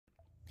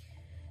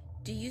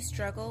Do you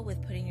struggle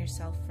with putting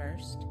yourself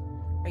first?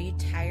 Are you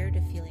tired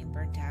of feeling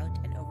burnt out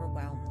and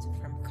overwhelmed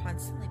from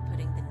constantly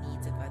putting the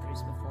needs of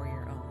others before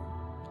your own?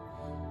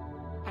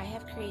 I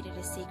have created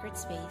a sacred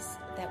space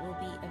that will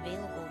be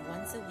available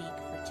once a week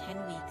for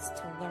 10 weeks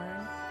to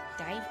learn,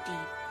 dive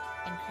deep,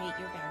 and create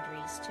your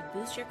boundaries to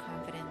boost your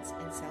confidence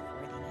and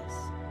self-worthiness.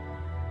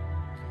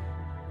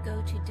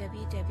 Go to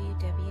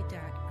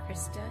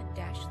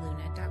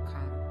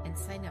www.krista-luna.com and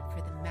sign up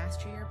for the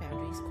Master Your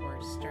Boundaries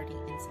course starting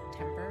in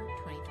September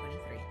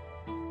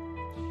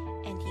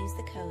 2023. And use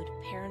the code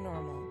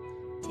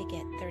PARANORMAL to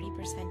get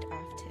 30%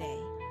 off today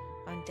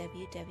on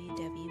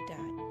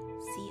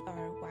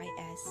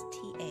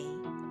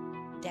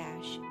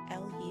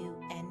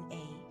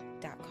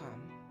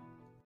www.crista-luna.com.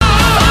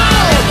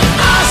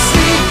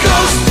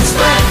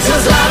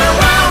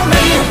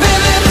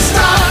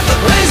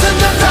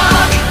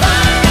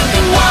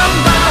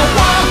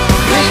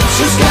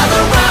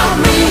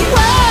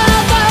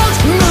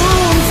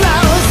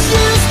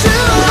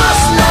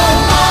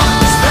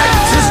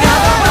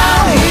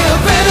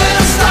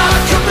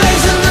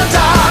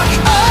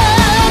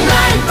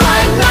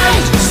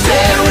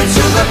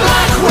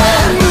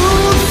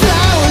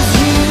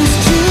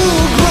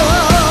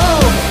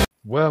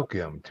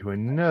 Welcome to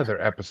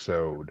another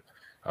episode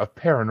of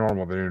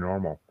Paranormal the New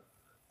Normal.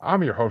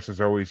 I'm your host,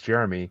 as always,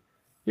 Jeremy,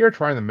 here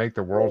trying to make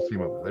the world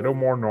seem a little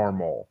more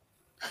normal.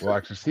 Will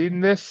I succeed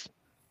in this?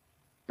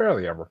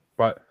 Barely ever,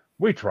 but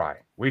we try.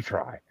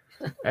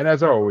 And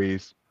as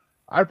always,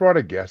 I brought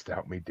a guest to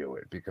help me do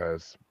it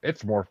because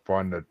it's more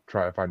fun to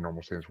try to find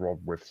normalcy in this world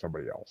with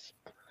somebody else.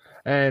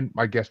 And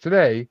my guest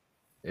today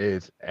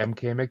is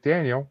M.K.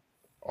 McDaniel,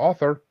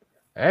 author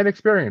and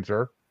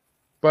experiencer,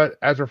 but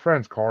as her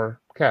friends call her,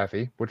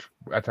 Kathy, which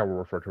that's how we'll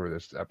refer to her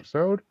this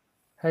episode.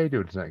 How you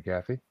doing tonight,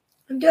 Kathy?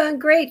 I'm doing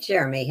great,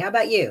 Jeremy. How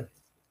about you?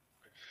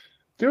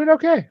 Doing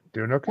okay.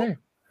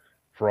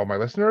 For all my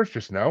listeners,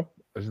 just know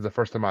this is the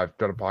first time I've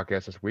done a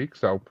podcast this week,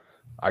 so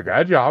I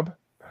got a job.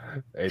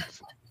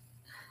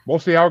 We'll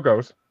see how it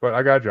goes, but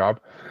I got a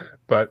job.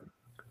 But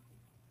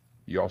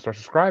you all start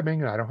subscribing,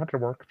 and I don't have to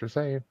work. Just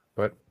saying,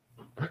 but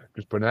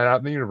just putting that out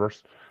in the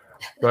universe.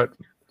 But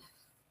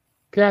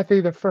Kathy,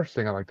 the first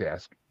thing I like to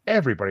ask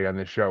everybody on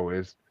this show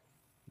is,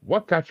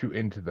 what got you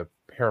into the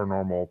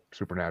paranormal,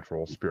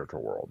 supernatural,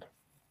 spiritual world?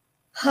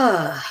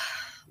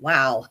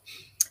 Wow.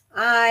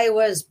 I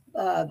was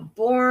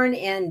born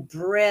and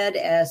bred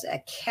as a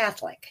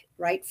Catholic,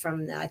 right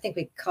from, I think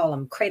we call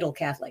them cradle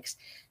Catholics.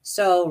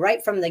 So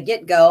right from the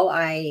get-go,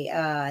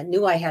 I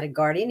knew I had a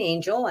guardian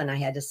angel, and I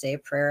had to say a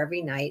prayer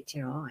every night,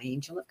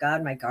 angel of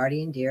God, my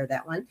guardian dear,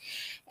 that one.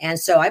 And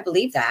so I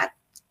believed that.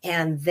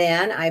 And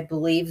then I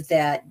believed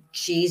that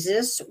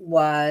Jesus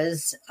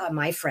was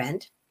my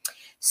friend.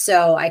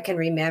 So I can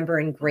remember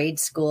in grade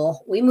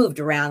school, we moved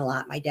around a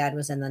lot. My dad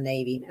was in the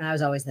Navy, and I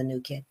was always the new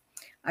kid.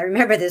 I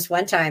remember this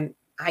one time,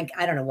 I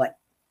don't know what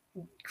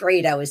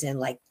grade I was in,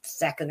 like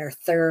second or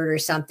third or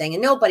something,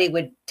 and nobody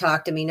would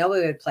talk to me.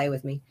 Nobody would play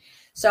with me.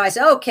 So I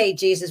said, okay,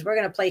 Jesus, we're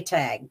going to play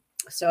tag.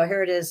 So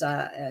here it is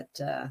at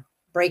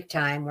break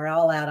time. We're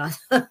all out on,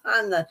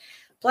 on the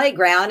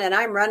playground, and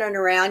I'm running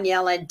around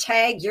yelling,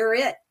 tag, you're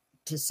it,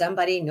 to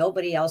somebody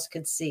nobody else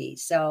could see.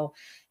 So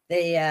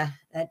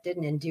that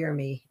didn't endear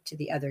me to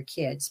the other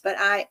kids, but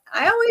I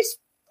always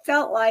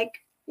felt like,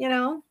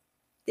 the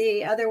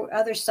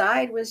other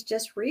side was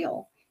just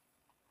real.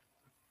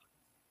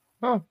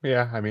 Oh,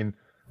 yeah. I mean,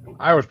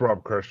 I was brought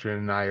up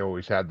Christian. I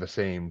always had the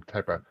same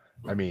type of,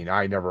 I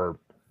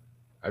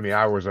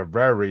was a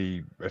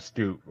very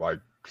astute,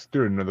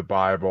 student of the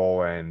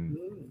Bible, and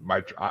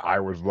I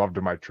was loved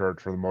in my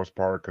church for the most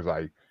part because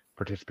I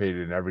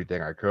participated in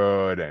everything I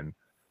could, and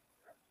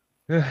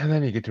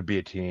then you get to be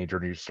a teenager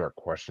and you start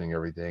questioning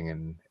everything,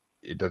 and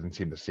it doesn't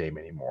seem the same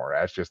anymore.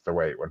 That's just the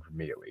way it went for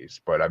me, at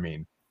least. But I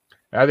think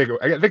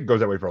it goes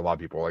that way for a lot of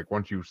people. Like,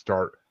 once you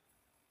start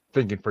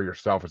thinking for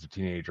yourself as a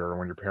teenager, and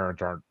when your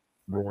parents aren't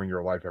ruling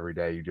your life every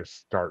day, you just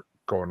start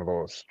going a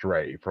little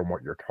astray from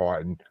what you're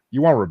taught, and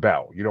you want to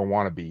rebel. You don't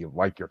want to be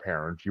like your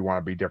parents. You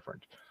want to be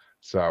different.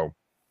 So,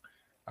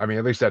 at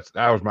least that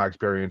was my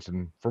experience,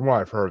 and from what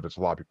I've heard, that's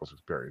a lot of people's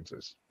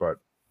experiences.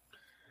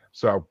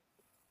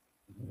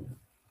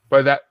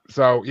 The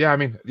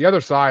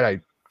other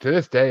side, to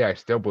this day, I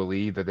still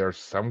believe that there's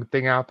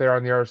something out there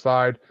on the other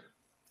side,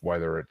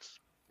 whether it's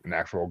an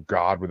actual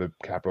God with a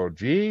capital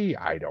G,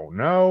 I don't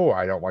know.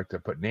 I don't like to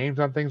put names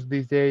on things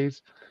these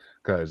days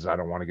because I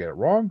don't want to get it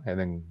wrong and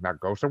then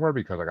not go somewhere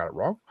because I got it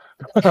wrong.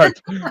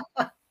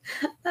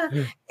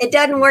 It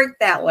doesn't work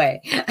that way.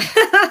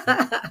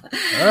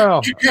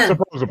 Well,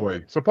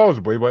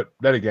 supposedly, but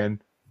then again,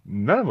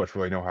 none of us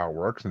really know how it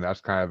works, and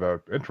that's kind of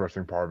the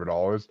interesting part of it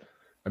all is,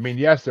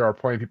 yes, there are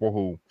plenty of people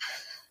who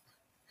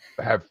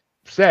have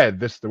said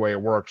this is the way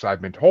it works.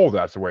 I've been told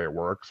that's the way it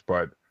works,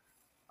 but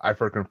I've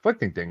heard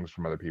conflicting things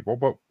from other people.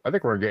 But I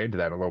think we're going to get into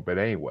that a little bit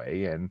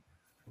anyway. And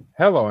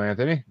hello,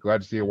 Anthony.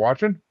 Glad to see you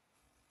watching.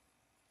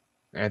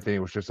 Anthony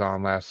was just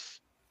on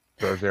last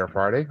Thursday or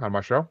Friday on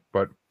my show.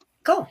 But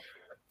cool.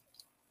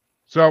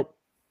 So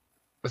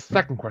the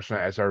second question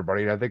I ask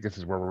everybody, and I think this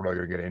is where we're really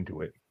going to get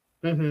into it.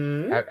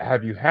 Mm-hmm.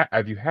 Have you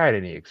had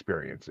any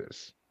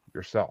experiences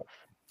yourself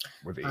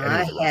with any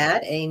I of the weapons?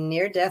 had a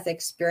near-death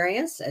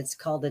experience. It's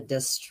called a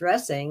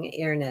distressing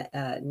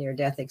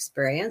near-death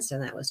experience,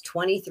 and that was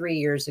 23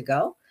 years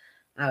ago.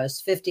 I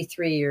was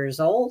 53 years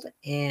old,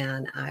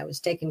 and I was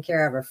taking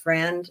care of a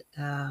friend,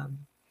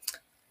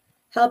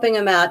 helping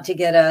him out to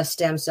get a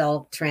stem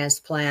cell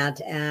transplant.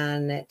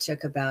 And it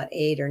took about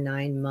 8 or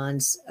 9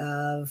 months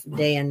of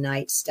day and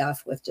night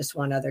stuff with just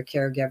one other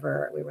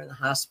caregiver. We were in the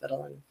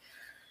hospital and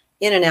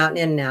in and out and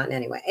in and out.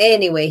 And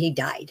anyway, he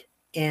died.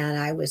 And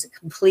I was a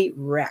complete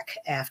wreck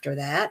after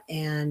that.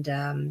 And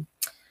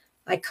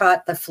I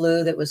caught the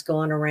flu that was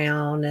going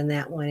around, and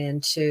that went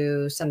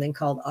into something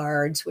called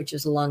ARDS, which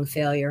is lung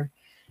failure.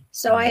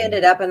 So I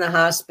ended up in the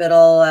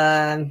hospital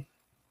and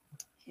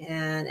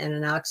in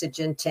an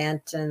oxygen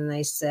tent, and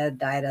they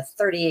said I had a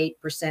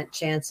 38%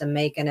 chance of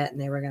making it,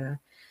 and they were going to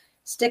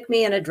stick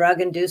me in a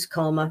drug-induced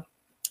coma.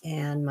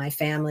 And my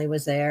family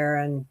was there,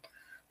 and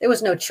there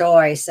was no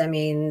choice. I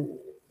mean,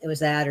 it was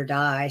that or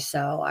die.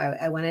 So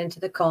I went into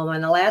the coma,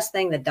 and the last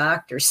thing the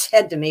doctor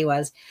said to me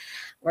was,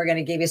 we're going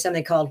to give you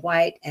something called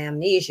white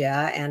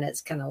amnesia, and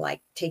it's kind of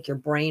like take your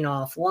brain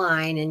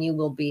offline, and you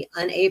will be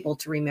unable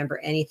to remember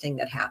anything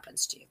that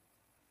happens to you.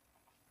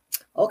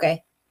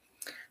 Okay.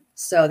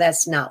 So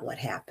that's not what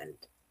happened.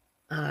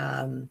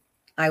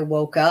 I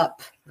woke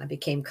up, I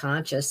became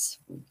conscious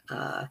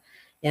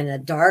in a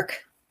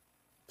dark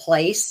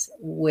place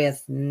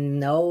with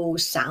no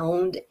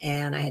sound,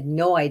 and I had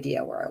no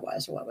idea where I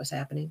was or what was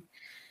happening.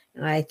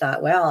 And I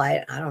thought, well,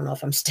 I don't know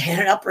if I'm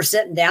standing up or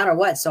sitting down or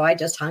what. So I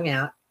just hung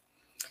out.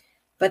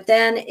 But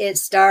then it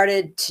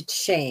started to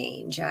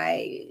change.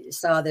 I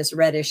saw this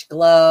reddish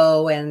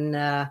glow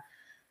and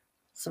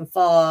some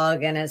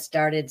fog, and it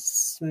started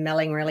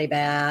smelling really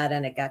bad,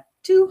 and it got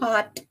too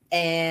hot.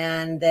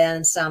 And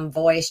then some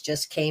voice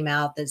just came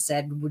out that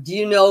said, do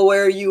you know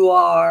where you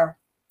are?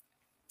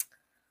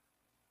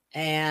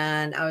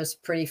 And I was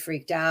pretty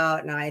freaked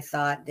out. And I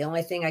thought, the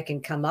only thing I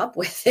can come up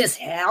with is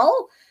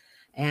hell.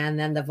 And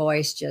then the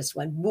voice just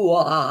went,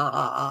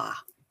 wah.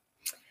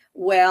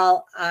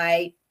 Well,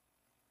 I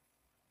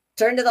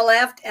turned to the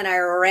left and I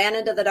ran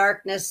into the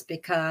darkness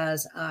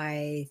because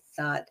I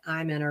thought,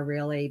 I'm in a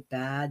really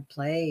bad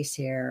place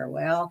here.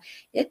 Well,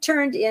 it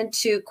turned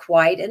into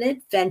quite an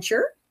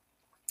adventure.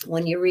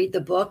 When you read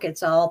the book,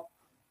 it's all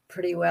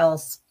pretty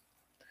well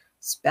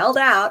spelled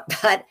out,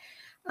 but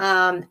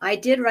I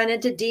did run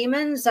into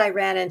demons. I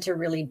ran into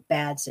really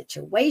bad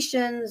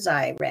situations.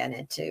 I ran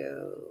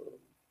into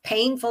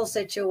painful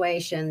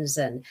situations.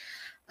 And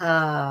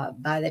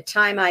by the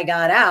time I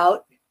got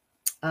out,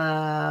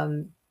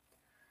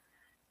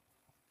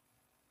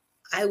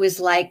 I was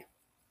like,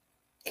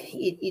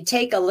 you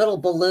take a little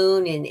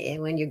balloon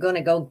and when you're going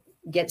to go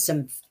get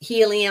some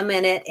helium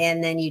in it,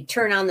 and then you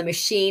turn on the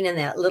machine and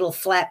that little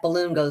flat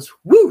balloon goes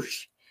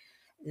whoosh.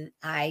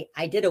 I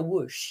did a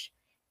whoosh,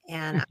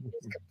 and I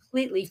was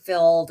completely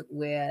filled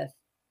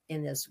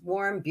in this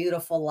warm,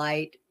 beautiful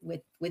light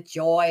with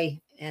joy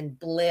and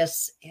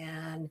bliss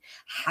and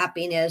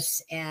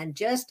happiness, and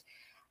just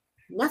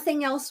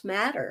nothing else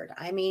mattered.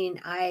 I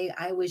mean,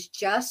 I was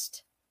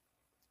just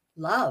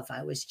love.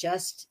 I was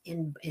just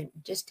in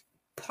just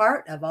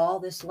part of all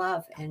this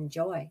love and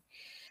joy.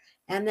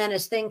 And then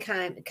as things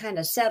kind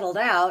of settled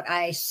out,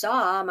 I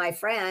saw my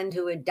friend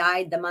who had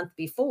died the month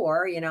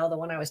before, the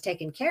one I was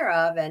taking care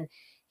of, and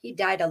he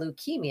died of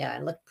leukemia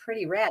and looked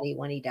pretty ratty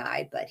when he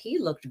died, but he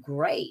looked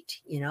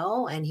great,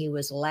 and he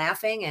was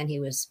laughing, and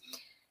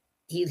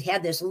he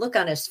had this look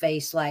on his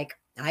face like,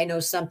 I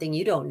know something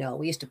you don't know.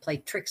 We used to play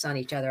tricks on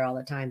each other all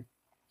the time.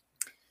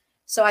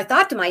 So I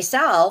thought to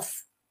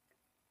myself,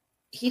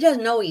 he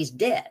doesn't know he's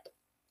dead,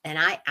 and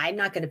I'm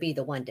not going to be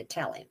the one to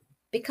tell him,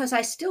 because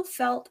I still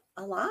felt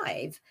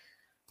alive.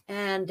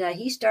 And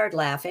he started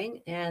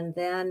laughing. And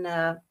then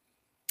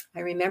I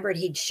remembered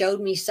he'd showed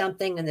me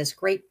something in this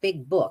great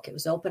big book. It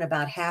was open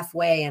about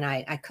halfway, and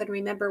I couldn't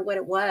remember what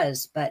it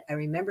was, but I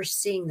remember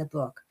seeing the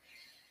book.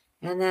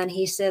 And then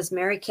he says,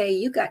 Mary Kay,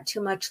 you got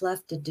too much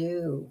left to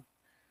do.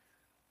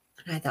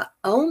 And I thought,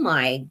 oh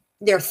my,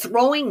 they're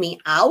throwing me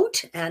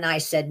out? And I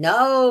said,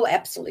 no,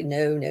 absolutely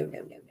no.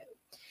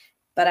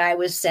 But I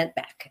was sent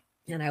back.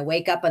 And I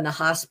wake up in the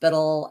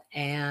hospital,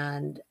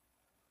 and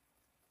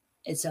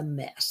it's a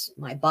mess.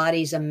 My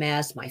body's a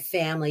mess. My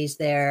family's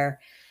there.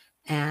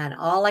 And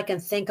all I can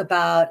think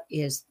about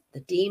is the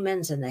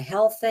demons and the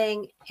hell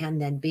thing,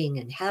 and then being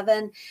in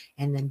heaven,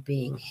 and then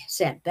being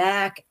sent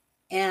back.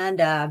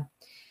 And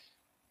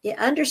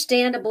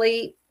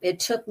understandably, it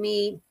took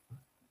me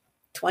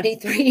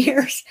 23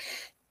 years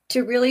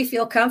to really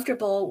feel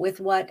comfortable with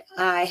what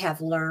I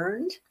have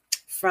learned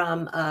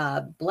from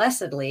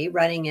blessedly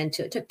running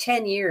into, it took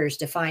 10 years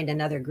to find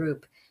another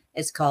group.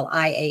 It's called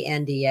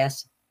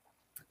IANDS,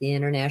 the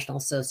International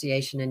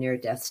Association of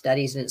Near-Death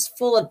Studies. And it's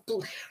full of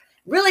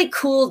really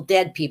cool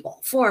dead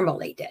people,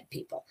 formerly dead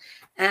people.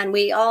 And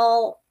we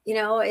all,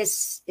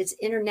 it's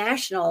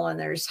international, and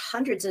there's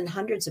hundreds and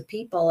hundreds of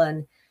people.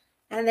 And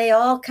And they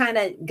all kind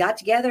of got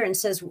together and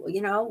says,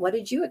 you know, what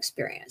did you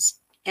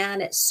experience?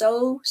 And it's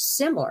so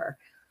similar,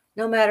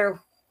 no matter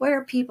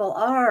where people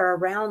are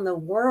around the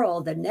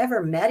world that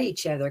never met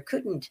each other,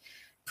 couldn't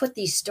put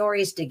these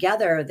stories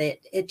together, that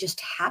it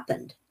just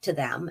happened to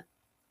them.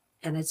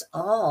 And it's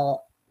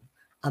all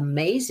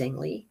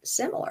amazingly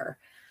similar.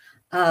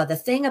 The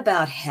thing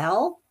about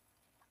hell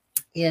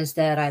is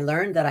that I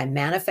learned that I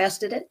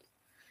manifested it.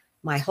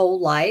 My whole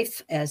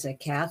life as a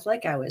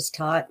Catholic, I was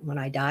taught when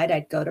I died,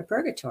 I'd go to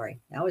purgatory.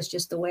 That was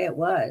just the way it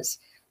was.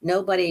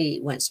 Nobody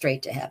went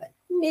straight to heaven.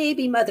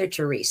 Maybe Mother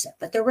Teresa,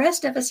 but the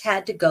rest of us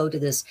had to go to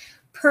this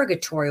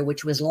purgatory,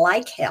 which was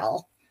like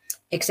hell,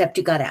 except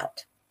you got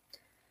out.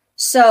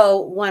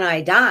 So when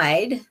I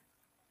died,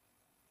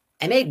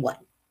 I made one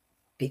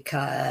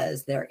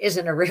because there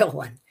isn't a real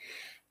one.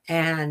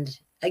 And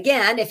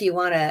again, if you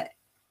want to,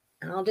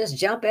 I'll just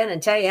jump in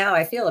and tell you how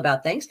I feel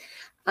about things.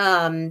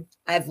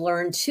 I've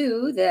learned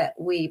too that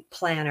we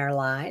plan our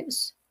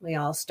lives. We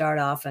all start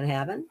off in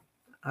heaven.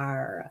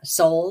 Our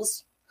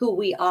souls, who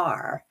we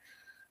are.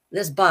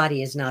 This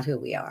body is not who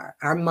we are.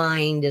 Our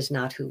mind is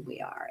not who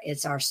we are.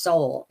 It's our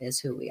soul is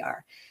who we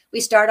are.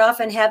 We start off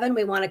in heaven.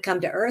 We want to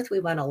come to earth. We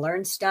want to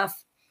learn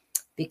stuff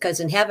because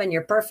in heaven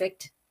you're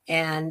perfect.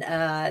 And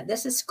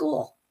this is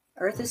school.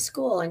 Earth is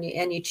school, and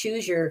you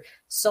choose your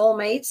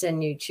soulmates,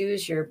 and you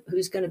choose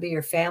who's going to be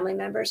your family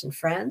members and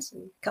friends,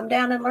 and come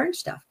down and learn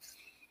stuff.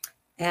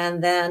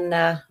 And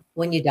then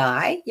when you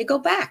die, you go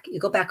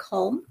back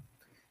home,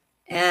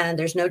 and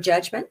there's no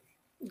judgment.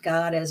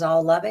 God is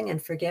all loving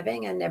and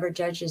forgiving and never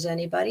judges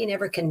anybody,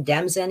 never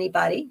condemns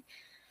anybody,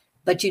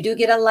 but you do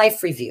get a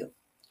life review,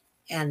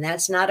 and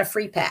that's not a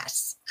free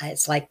pass.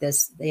 It's like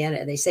this.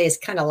 They say it's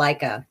kind of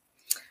like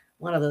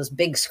one of those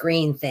big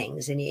screen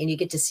things, and you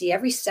get to see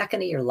every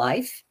second of your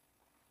life.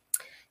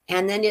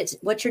 And then it's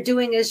what you're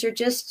doing is you're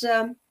just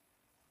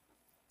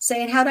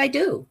saying, how'd I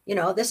do? You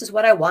know, this is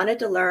what I wanted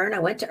to learn. I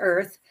went to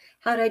earth.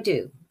 How'd I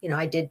do? You know,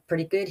 I did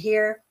pretty good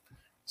here,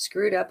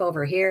 screwed up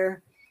over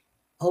here.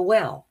 Oh,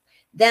 well,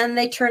 then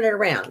they turn it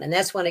around, and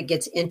that's when it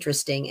gets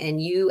interesting,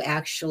 and you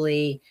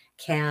actually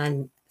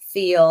can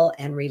feel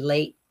and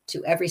relate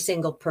to every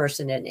single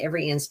person in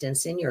every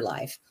instance in your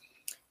life.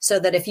 So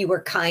that if you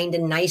were kind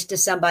and nice to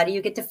somebody,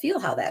 you get to feel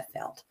how that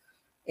felt.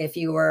 If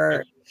you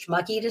were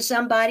schmucky to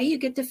somebody, you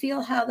get to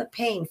feel how the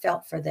pain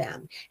felt for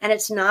them. And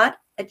it's not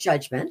a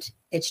judgment.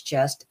 It's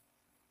just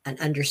an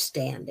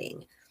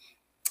understanding.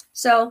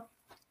 So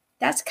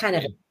that's kind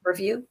of an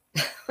overview.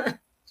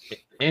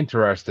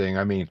 Interesting.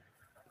 I mean,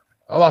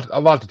 a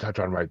lot to touch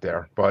on right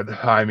there. But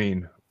I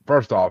mean,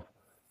 first off,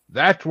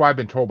 that's what I've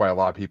been told by a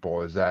lot of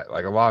people is that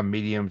like a lot of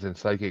mediums and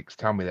psychics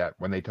tell me that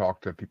when they talk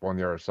to people on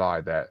the other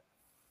side that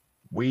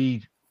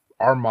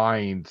our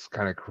minds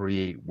kind of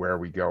create where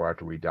we go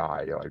after we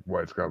die, like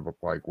what it's going to look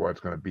like, what it's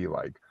going to be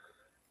like.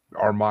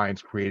 Our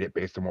minds create it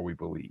based on what we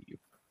believe.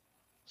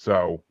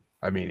 So,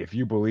 I mean, if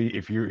you believe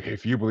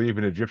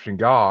in Egyptian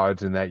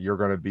gods and that you're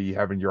going to be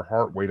having your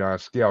heart weighed on a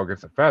scale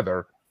against a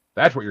feather,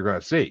 that's what you're going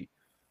to see.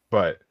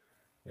 But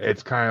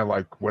it's kind of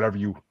like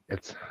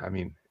it's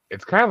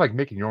kind of like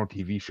making your own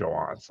TV show,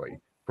 honestly,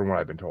 from what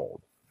I've been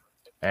told.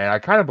 And I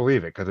kind of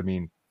believe it because, I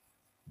mean,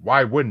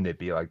 why wouldn't it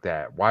be like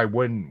that? Why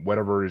wouldn't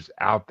whatever is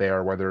out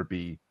there, whether it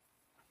be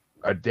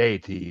a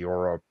deity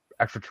or a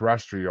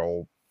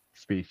extraterrestrial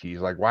species,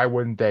 like why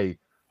wouldn't they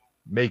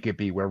make it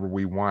be wherever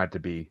we want it to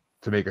be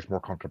to make us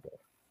more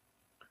comfortable?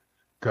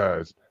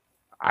 Because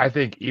I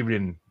think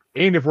even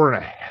if we're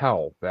in a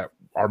hell that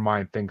our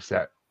mind thinks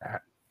that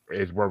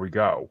is where we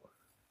go,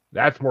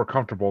 that's more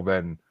comfortable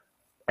than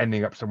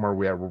ending up somewhere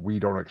where we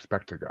don't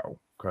expect to go,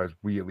 because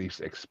we at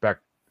least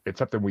expect it's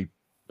something we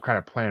kind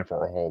of plan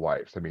for our whole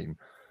lives. I mean,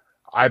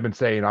 I've been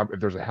saying if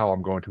there's a hell,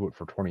 I'm going to it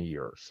for 20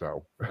 years.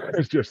 So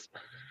it's just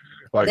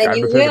like Then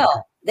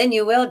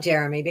you will,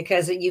 Jeremy,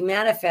 because you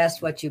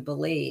manifest what you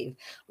believe.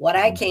 What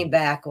I came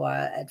back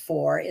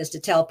for is to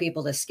tell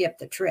people to skip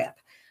the trip.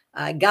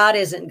 God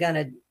isn't going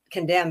to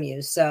condemn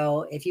you.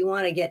 So if you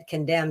want to get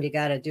condemned, you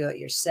got to do it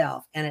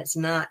yourself. And it's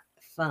not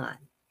fun.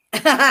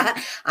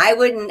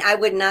 I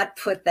would not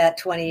put that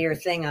 20-year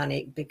thing on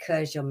it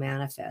because you'll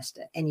manifest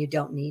it, and you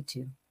don't need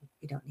to.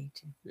 You don't need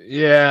to.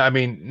 Yeah, I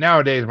mean,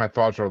 nowadays my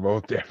thoughts are a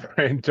little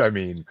different. I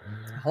mean,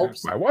 I hope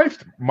so.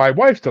 my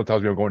wife still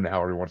tells me I'm going to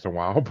hell every once in a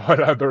while, but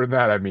other than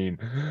that, I mean,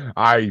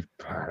 I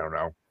don't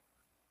know.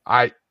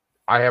 I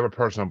have a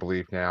personal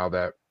belief now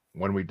that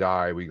when we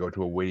die, we go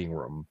to a waiting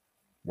room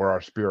where our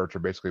spirits are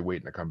basically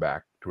waiting to come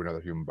back to another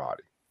human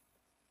body.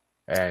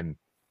 And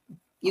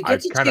you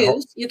get to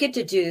choose. You get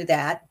to do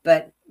that,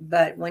 but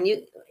when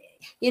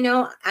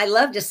I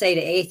love to say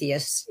to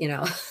atheists,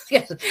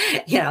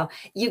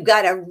 you've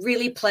got a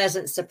really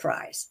pleasant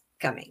surprise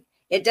coming.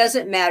 It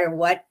doesn't matter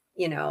what,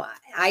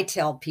 I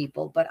tell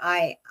people, but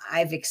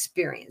I've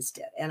experienced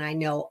it, and I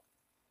know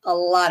a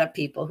lot of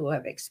people who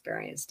have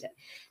experienced it.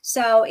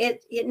 So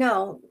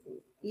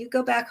you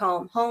go back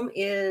home. Home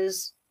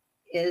is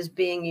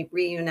being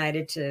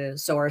reunited to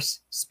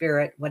source,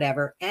 spirit,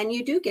 whatever. And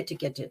you do get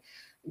to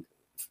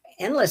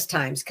endless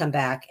times come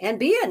back and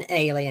be an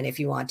alien if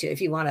you want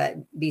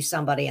to be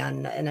somebody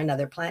on in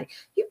another planet.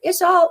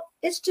 It's all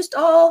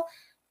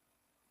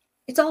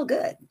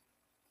good.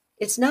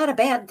 It's not a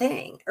bad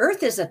thing.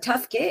 Earth is a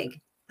tough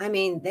gig. I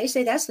mean, they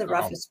say that's the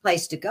roughest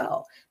place to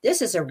go.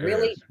 This is a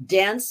really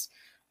dense,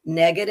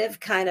 negative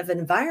kind of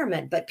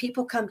environment, but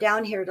people come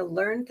down here to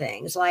learn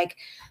things like,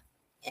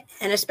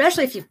 and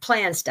especially if you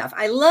plan stuff.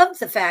 I love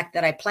the fact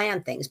that I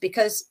plan things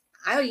because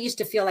I used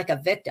to feel like a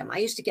victim. I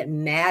used to get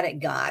mad at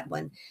God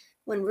when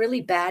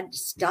really bad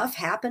stuff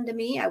happened to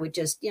me. I would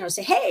just,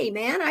 say, hey,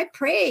 man, I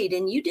prayed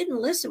and you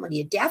didn't listen. Were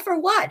you deaf or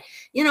what?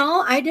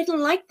 I didn't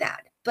like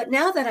that. But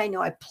now that I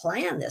know I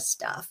plan this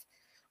stuff,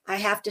 I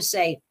have to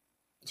say,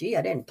 gee,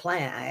 I didn't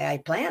plan. I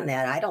planned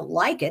that. I don't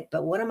like it,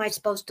 but what am I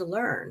supposed to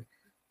learn?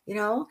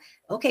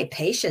 Okay,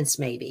 patience,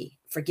 maybe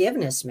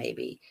forgiveness,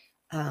 maybe.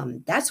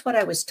 That's what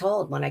I was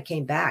told when I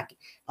came back.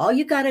 All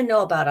you got to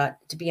know about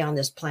to be on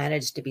this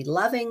planet is to be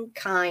loving,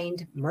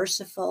 kind,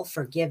 merciful,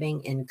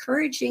 forgiving,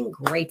 encouraging,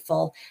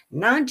 grateful,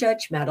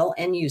 non-judgmental,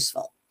 and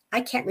useful.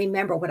 I can't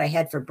remember what I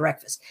had for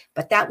breakfast,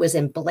 but that was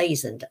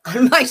emblazoned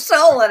on my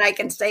soul, and I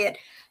can say it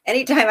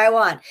anytime I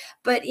want.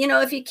 But,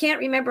 if you can't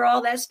remember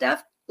all that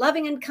stuff,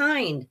 loving and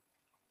kind,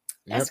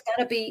 that's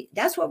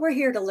what we're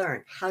here to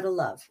learn, how to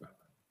love.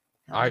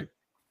 I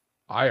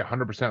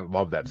 100%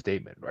 love that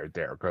statement right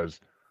there, because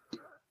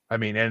I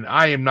mean, and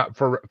I am not,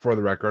 for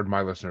the record,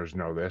 my listeners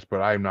know this,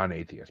 but I am not an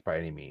atheist by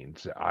any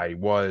means. I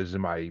was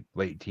in my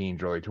late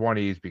teens, early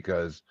 20s,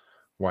 because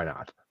why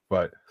not?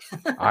 But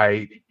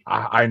I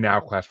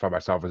now classify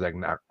myself as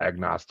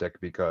agnostic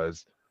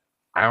because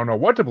I don't know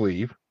what to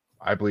believe.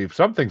 I believe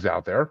something's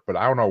out there, but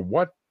I don't know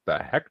what the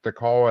heck to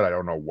call it. I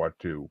don't know what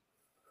to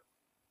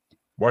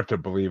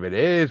believe it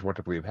is, what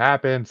to believe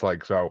happens.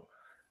 So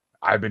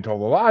I've been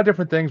told a lot of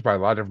different things by a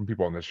lot of different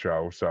people on this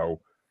show. So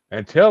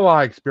until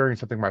I experience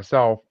something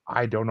myself,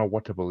 I don't know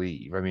what to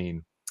believe. I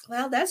mean,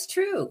 well, that's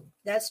true.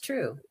 That's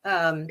true.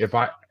 If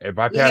I you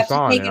pass have to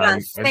on, take it on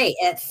faith,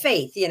 that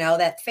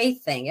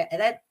faith thing,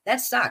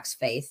 that sucks.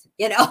 Faith,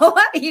 you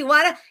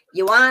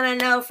wanna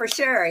know for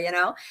sure,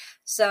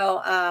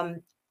 So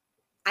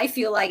I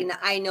feel like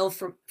I know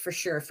for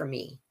sure for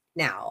me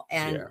now,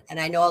 and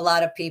I know a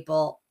lot of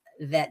people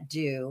that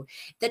do.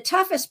 The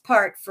toughest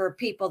part for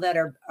people that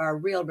are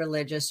real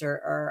religious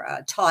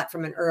or taught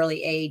from an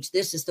early age,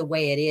 this is the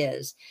way it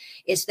is.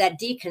 It's that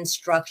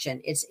deconstruction.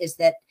 It's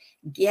that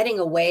getting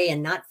away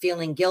and not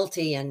feeling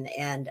guilty, and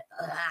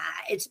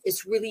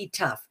it's really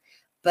tough.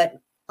 But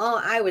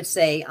I would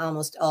say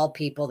almost all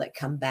people that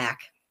come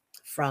back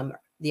from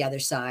the other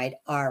side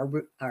are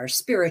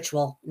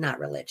spiritual, not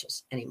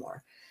religious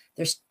anymore.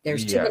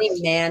 There's too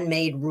many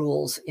man-made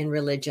rules in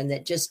religion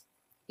that just,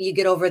 you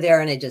get over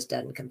there and it just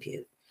doesn't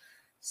compute.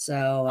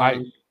 So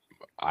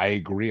I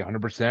agree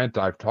 100%.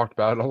 I've talked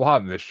about it a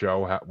lot in this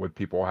show with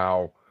people,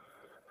 how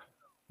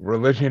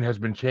religion has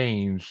been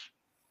changed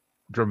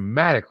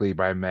dramatically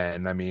by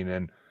men. I mean,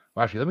 and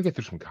actually, let me get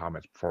through some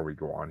comments before we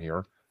go on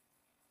here.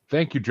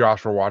 Thank you,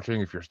 Josh, for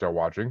watching. If you're still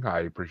watching,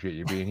 I appreciate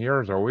you being here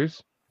as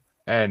always.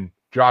 And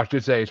Josh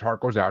did say his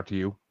heart goes out to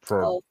you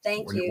for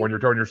when you're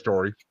telling your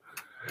story.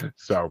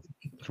 So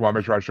just want to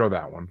make sure I show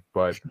that one.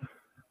 But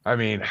I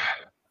mean,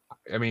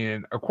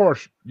 of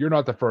course, you're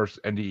not the first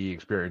NDE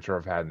experiencer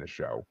I've had in this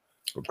show,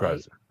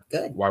 because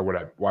why would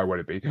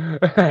it be?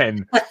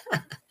 And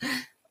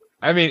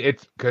I mean,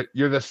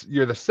 you're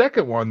the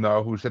second one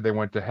though who said they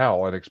went to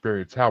hell and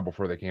experienced hell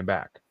before they came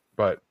back.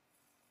 But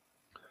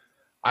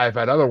I've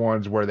had other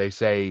ones where they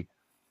say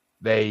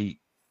they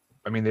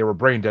were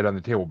brain dead on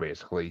the table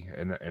basically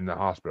in the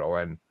hospital,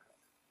 and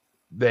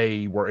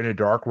they were in a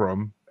dark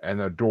room and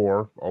the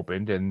door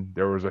opened and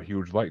there was a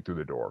huge light through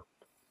the door,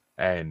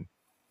 and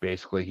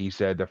basically he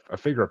said a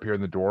figure appeared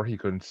in the door. He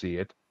couldn't see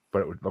it, but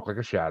it would look like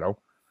a shadow.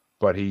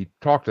 But he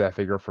talked to that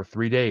figure for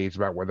 3 days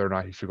about whether or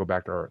not he should go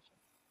back to Earth.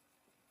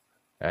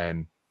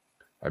 And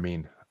I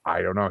mean,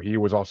 I don't know. He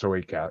was also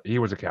a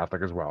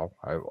Catholic as well.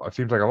 It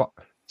seems like a lot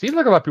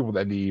of people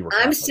that NDE were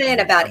Catholic. I'm saying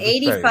about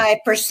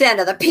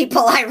 85% of the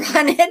people I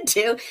run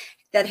into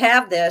that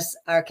have this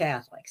are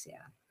Catholics.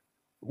 Yeah.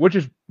 Which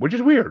is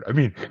weird. I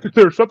mean,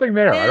 there's something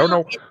there. I don't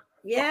know.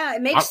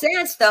 It makes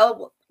sense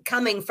though,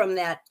 coming from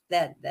that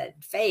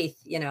faith,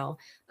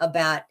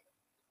 about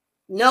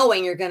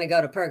knowing you're going to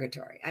go to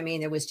purgatory. I mean,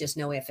 there was just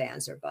no ifs,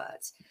 ands, or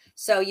buts.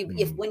 So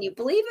when you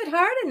believe it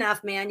hard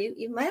enough, man,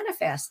 you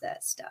manifest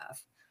that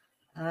stuff.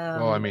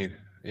 Well, I mean,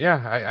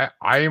 yeah,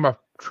 I am a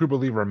true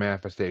believer in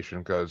manifestation,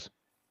 because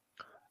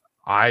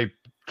I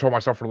told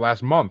myself for the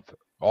last month,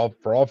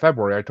 for all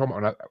February,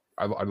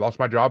 I lost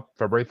my job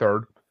February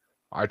 3rd.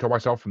 I told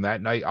myself from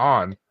that night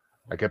on,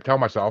 I kept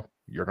telling myself,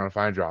 you're going to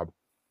find a job.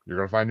 You're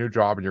going to find a new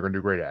job and you're going to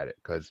do great at it.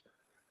 Because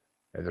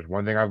there's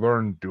one thing I've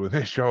learned doing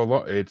this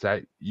show, it's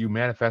that you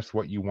manifest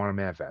what you want to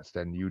manifest.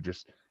 And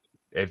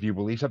if you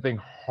believe something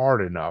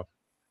hard enough,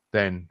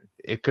 then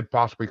it could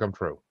possibly come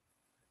true.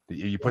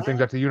 You put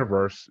things out to the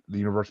universe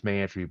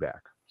may answer you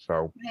back.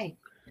 So, right.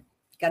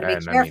 Got to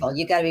be careful.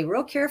 You got to be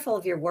real careful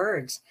of your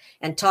words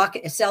and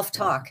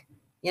self-talk.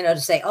 to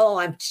say, oh,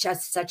 I'm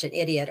just such an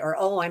idiot, or,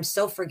 oh, I'm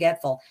so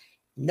forgetful.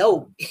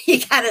 No,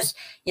 you've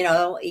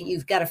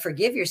got to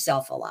forgive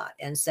yourself a lot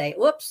and say,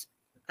 whoops,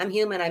 I'm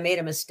human. I made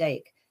a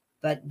mistake,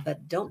 but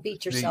don't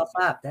beat yourself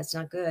up. That's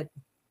not good.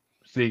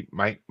 See,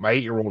 my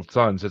 8-year-old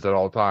son says that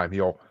all the time.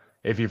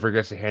 If he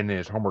forgets to hand in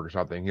his homework or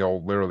something,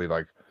 he'll literally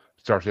like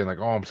start saying like,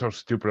 "Oh, I'm so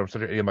stupid.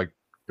 I'm like,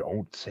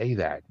 don't say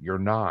that. You're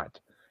not.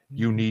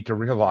 You need to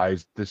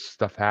realize this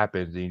stuff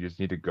happens, and you just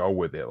need to go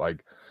with it.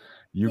 Like,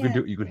 you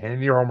can hand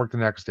in your homework the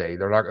next day.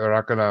 They're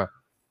not gonna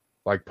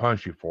like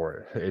punish you for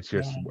it. It's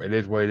just it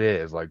is what it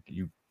is. Like,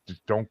 you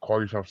just don't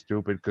call yourself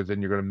stupid, because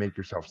then you're gonna make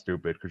yourself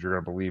stupid, because you're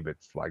gonna believe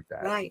it's like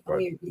that. Right.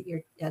 But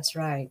You're that's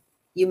right.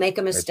 You make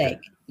a mistake.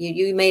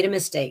 You made a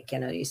mistake.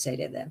 You say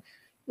to them,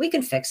 we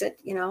can fix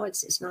it.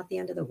 It's not the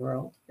end of the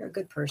world. You're a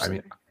good person. I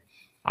mean,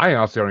 I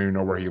honestly don't even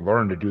know where he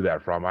learned to do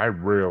that from. I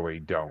really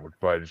don't.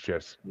 But it's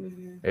just,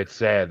 it's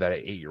sad that an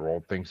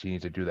 8-year-old thinks he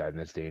needs to do that in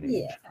this day and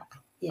age.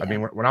 Yeah. I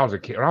mean, when I was a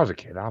kid, I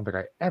don't think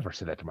I ever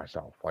said that to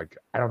myself. Like,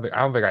 I don't think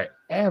I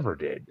ever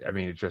did. I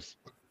mean,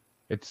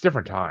 it's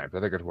different times. I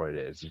think that's what it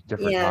is. It's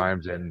different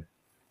times, and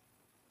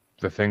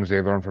the things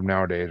they learn from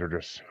nowadays are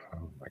just,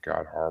 oh my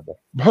God, horrible.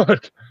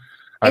 But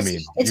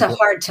it's a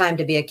hard time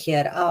to be a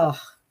kid. Oh,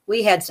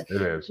 we had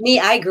it is.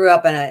 I grew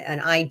up in an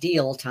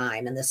ideal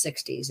time in the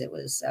 60s. It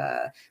was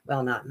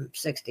not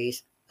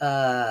 60s.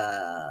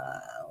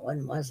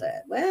 When was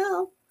it?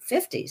 Well,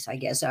 50s, I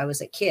guess. I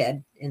was a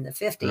kid in the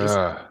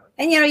 50s.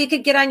 And you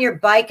could get on your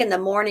bike in the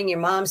morning. Your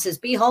mom says,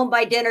 be home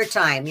by dinner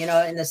time,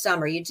 in the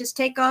summer. You just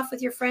take off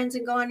with your friends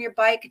and go on your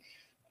bike.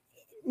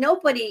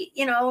 Nobody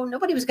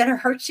was going to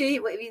hurt you.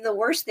 It would be the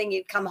worst thing.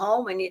 You'd come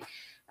home and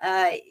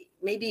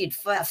maybe you'd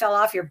fell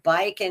off your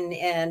bike and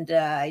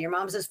your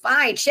mom says,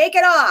 fine, shake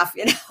it off,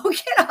 get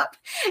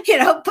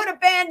up, put a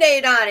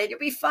Band-Aid on it. You'll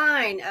be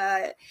fine.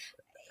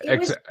 It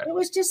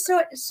was just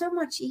so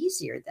much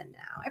easier than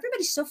now.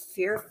 Everybody's so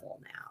fearful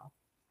now.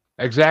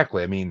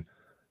 Exactly. I mean,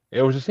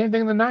 it was the same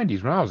thing in the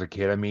 90s when I was a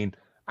kid. I mean,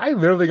 I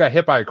literally got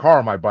hit by a car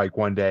on my bike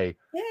one day.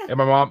 Yeah. And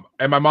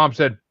my mom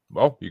said,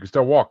 well, you can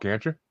still walk,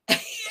 can't you?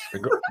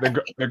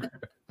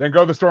 Then go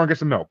to the store and get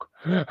some milk.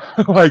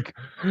 Like,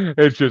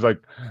 it's just like,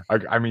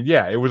 I mean,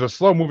 yeah, it was a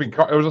slow moving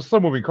car. It was a slow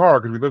moving car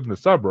because we lived in the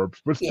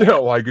suburbs, but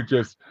still, like, it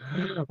just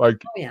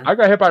like, I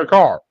got hit by a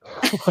car.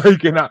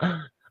 Like, and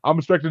I'm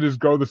expected to just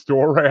go to the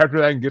store right after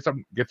that and get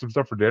some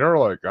stuff for dinner.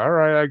 Like, all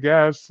right, I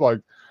guess.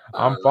 Like,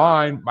 I'm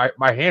fine.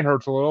 My hand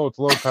hurts a little. It's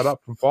a little cut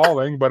up from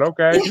falling, but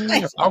okay,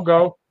 I'll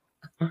go.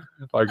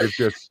 Like, it's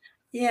just.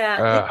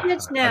 Yeah, the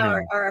kids now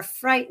are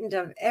frightened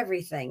of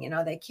everything.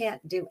 They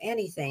can't do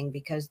anything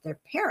because their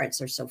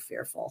parents are so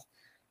fearful.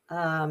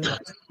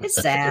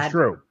 It's sad. It's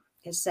true.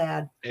 It's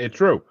sad. It's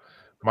true.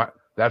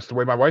 That's the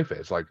way my wife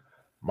is. Like,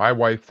 my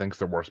wife thinks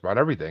the worst about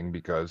everything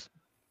because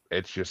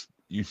it's just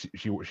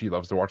she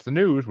loves to watch the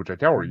news, which I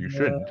tell her you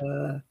shouldn't.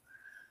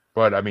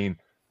 But I mean,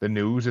 the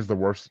news is the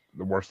worst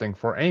thing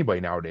for anybody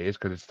nowadays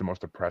because it's the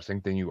most depressing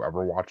thing you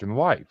ever watch in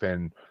life.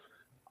 And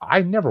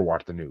I never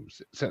watch the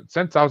news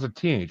since I was a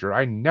teenager.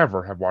 I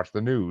never have watched the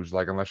news,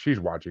 like, unless she's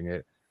watching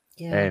it.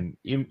 Yeah. And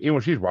even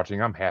when she's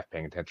watching, I'm half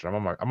paying attention.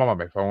 I'm on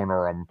my phone,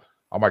 or I'm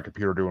on my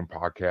computer doing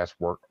podcast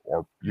work,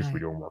 or used to be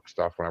doing work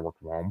stuff when I work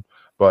from home.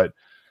 But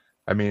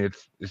I mean,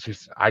 it's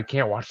just, I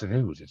can't watch the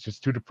news. It's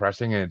just too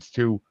depressing, and it's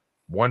too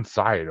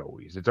one-sided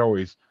always. It's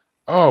always,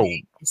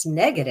 it's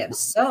negative,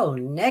 so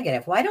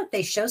negative. Why don't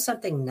they show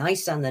something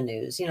nice on the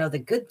news? The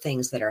good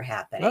things that are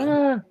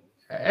happening.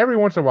 Every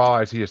once in a while,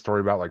 I see a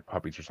story about like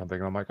puppies or something,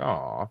 and I'm like,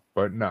 oh,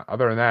 but no.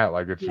 Other than that,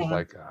 like, it's just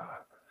like,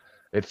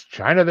 it's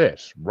China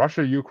this,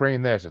 Russia,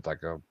 Ukraine this. It's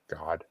like, oh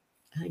God.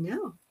 I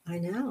know,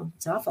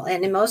 it's awful.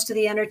 And in most of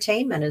the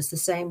entertainment is the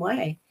same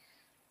way.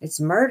 It's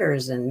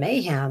murders and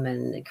mayhem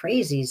and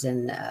crazies,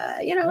 and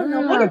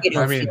no wonder you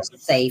don't feel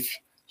safe.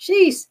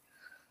 Jeez.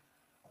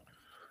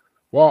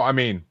 Well, I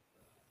mean,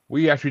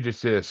 we actually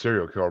just did a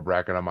serial killer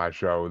bracket on my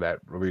show that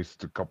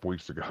released a couple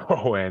weeks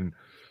ago, and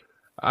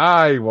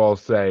I will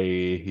say,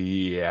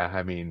 yeah,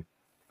 I mean,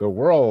 the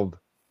world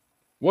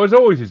was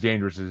always as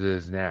dangerous as it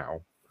is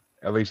now,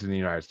 at least in the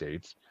United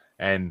States.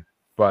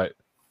 But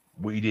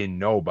we didn't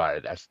know about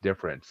it. That's the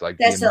difference. Like,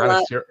 that's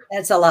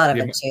a lot of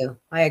it too.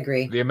 I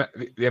agree.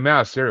 The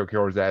amount of serial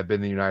killers that have been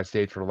in the United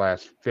States for the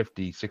last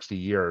 50, 60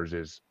 years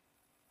is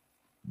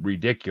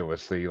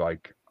ridiculously,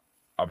 like,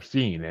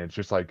 obscene. And it's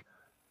just like,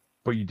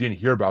 but you didn't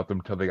hear about them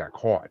until they got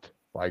caught.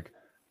 Like,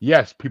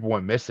 yes, people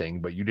went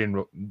missing, but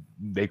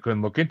they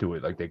couldn't look into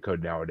it like they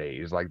could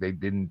nowadays. Like, they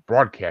didn't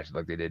broadcast it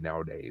like they did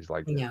nowadays.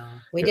 Like, no,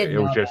 we didn't. It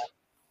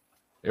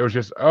was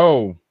just,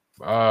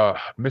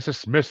 Mrs.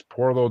 Smith's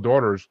poor little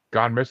daughter's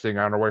gone missing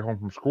on her way home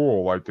from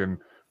school. Like, and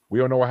we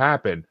don't know what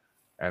happened.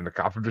 And the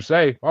cops would just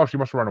say, oh, she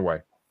must have run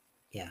away.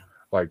 Yeah.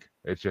 Like,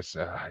 it's just,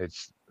 I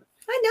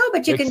know,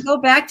 but you can go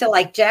back to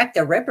like Jack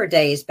the Ripper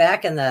days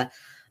back in the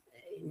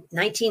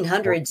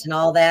 1900s and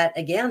all that.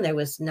 Again, there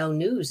was no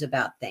news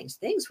about things.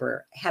 Things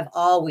have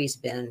always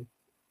been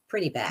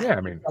pretty bad. Yeah,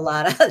 I mean,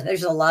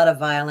 there's a lot of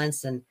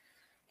violence and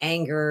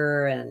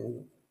anger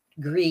and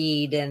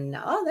greed, and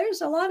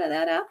there's a lot of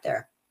that out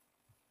there.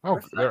 Oh,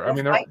 I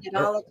mean, We're fighting it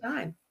all the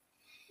time.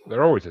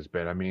 There always has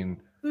been. I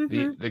mean,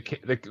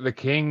 Mm-hmm. the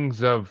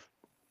kings of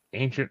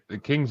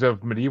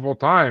medieval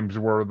times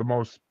were the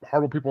most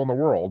horrible people in the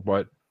world,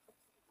 but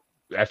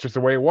that's just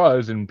the way it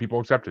was, and people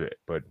accepted it.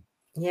 But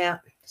yeah,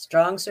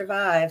 strong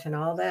survive and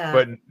all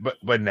that.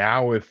 But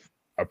now, if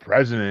a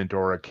president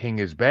or a king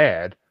is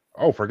bad,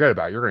 oh, forget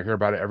about it. You're going to hear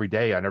about it every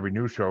day on every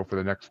news show for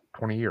the next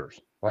 20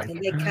 years. Like,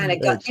 And they kind of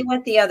it's,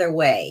 went the other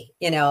way,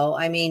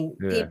 I mean,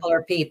 yeah, people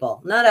are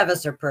people. None of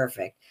us are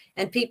perfect.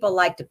 And people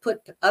like to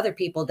put other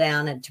people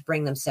down and to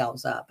bring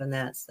themselves up. And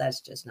that's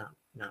just not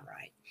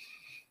right.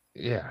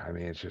 yeah. I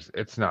mean,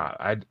 it's not.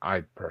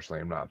 I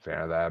personally am not a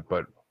fan of that.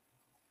 But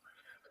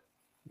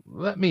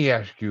let me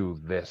ask you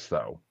this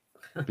though,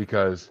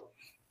 because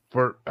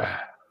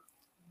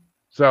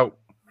so,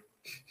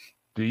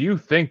 do you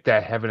think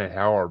that heaven and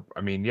hell are?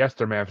 I mean, yes,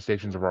 they're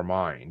manifestations of our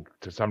mind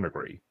to some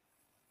degree,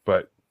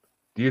 but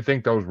do you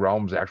think those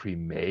realms actually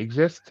may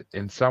exist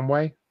in some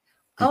way?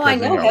 Oh, I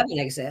Because know heaven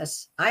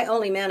exists. I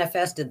only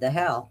manifested the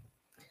hell.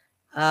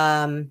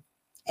 And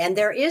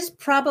there is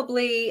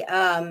probably,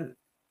 I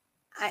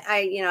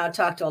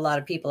talked to a lot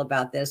of people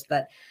about this,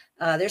 but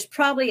there's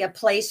probably a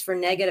place for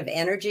negative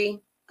energy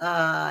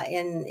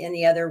in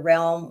the other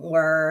realm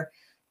where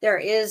there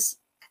is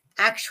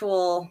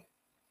actual.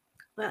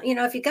 Well,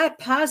 if you got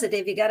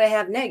positive, you got to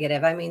have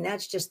negative. I mean,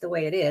 that's just the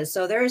way it is.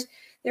 So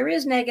there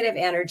is negative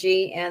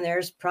energy, and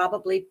there's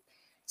probably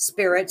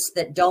spirits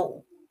that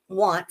don't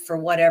want, for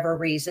whatever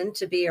reason,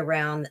 to be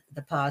around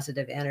the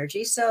positive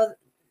energy. So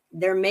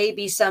there may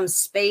be some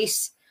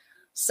space,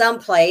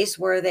 someplace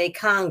where they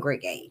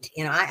congregate.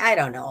 I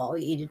don't know.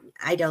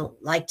 I don't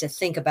like to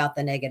think about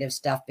the negative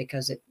stuff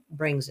because it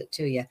brings it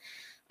to you.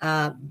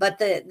 But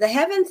the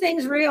heaven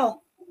thing's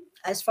real.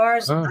 As far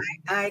as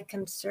I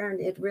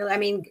concerned, it really, I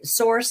mean,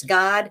 source,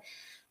 God,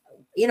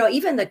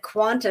 even the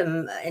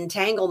quantum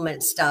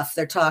entanglement stuff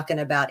they're talking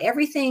about,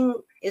 everything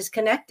is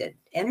connected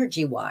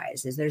energy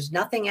wise. There's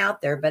nothing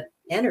out there but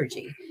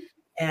energy.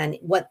 And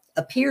what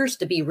appears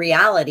to be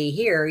reality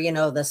here,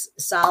 the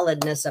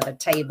solidness of a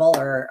table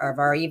or of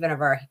our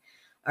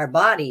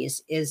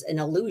bodies is an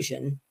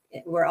illusion.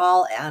 We're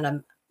all on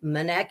a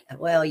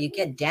you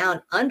get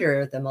down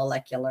under the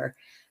molecular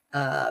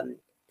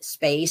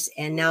space,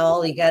 and now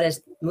all you got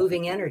is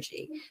moving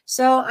energy.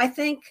 So I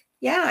think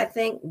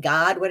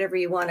God, whatever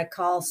you want to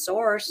call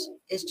source,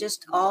 is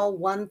just all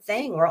one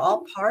thing. We're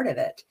all part of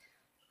it.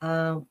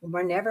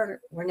 We're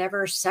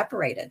never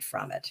separated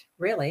from it,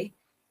 really.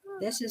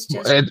 This is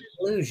just an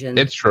illusion.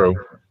 It's true.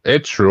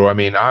 It's true. I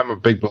mean, I'm a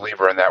big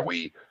believer in that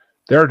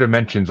there are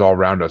dimensions all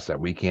around us that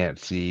we can't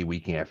see, we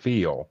can't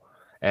feel.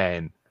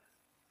 And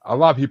a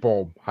lot of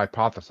people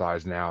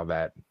hypothesize now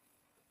that,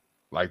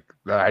 like,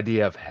 the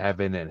idea of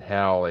heaven and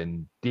hell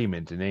and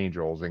demons and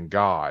angels and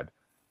God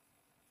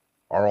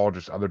are all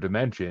just other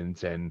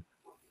dimensions, and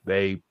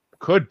they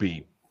could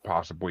be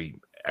possibly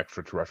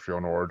extraterrestrial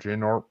in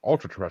origin or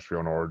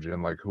ultra-terrestrial in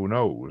origin. Like, who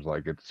knows?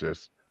 Like, it's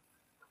just,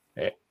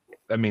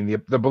 I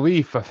mean, the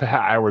belief that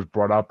I was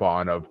brought up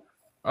on of,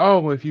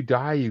 oh, if you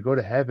die, you go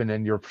to heaven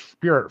and your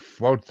spirit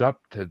floats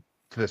up to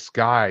the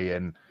sky.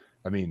 And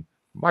I mean,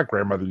 my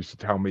grandmother used to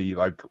tell me,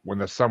 like, when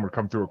the sun would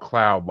come through a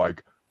cloud,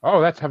 like, oh,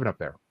 that's heaven up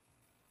there.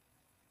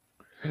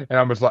 And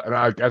I was like,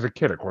 as a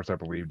kid, of course, I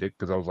believed it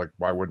because I was like,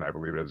 why wouldn't I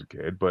believe it as a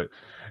kid? But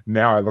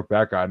now I look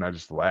back on it and I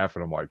just laugh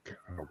and I'm like,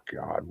 oh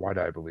God, why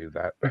did I believe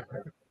that?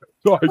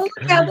 Well, look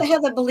how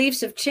the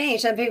beliefs have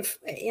changed. I mean,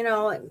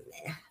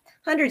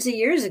 hundreds of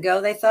years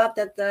ago, they thought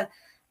that the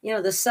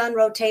sun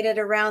rotated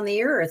around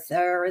the earth,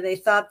 or they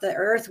thought the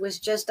earth was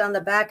just on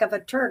the back of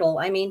a turtle.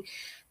 I mean,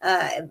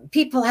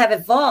 people have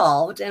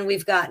evolved and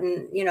we've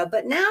gotten,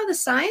 but now the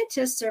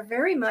scientists are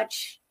very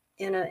much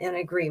in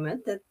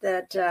agreement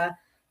that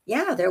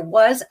there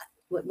was,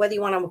 whether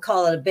you want to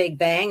call it a big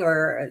bang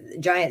or a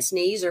giant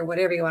sneeze or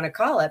whatever you want to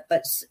call it,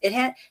 but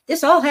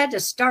this all had to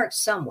start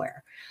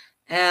somewhere.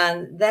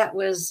 And that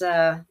was,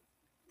 and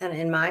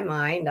in my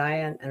mind,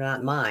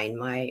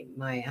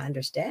 my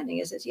understanding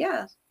is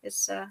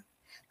it's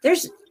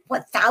there's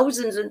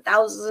thousands and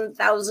thousands and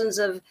thousands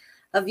of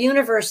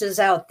universes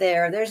out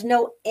there. There's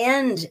no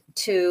end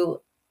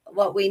to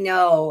what we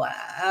know,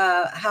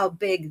 how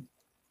big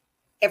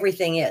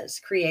everything is,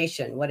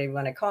 creation, whatever you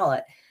want to call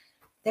it.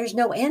 There's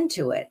no end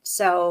to it.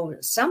 So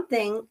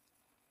something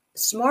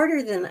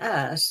smarter than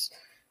us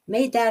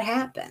made that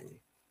happen.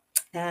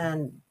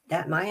 And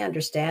that, my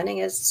understanding,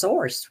 is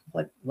source,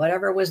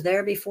 whatever was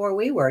there before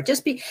we were.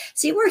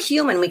 See, we're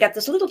human. We got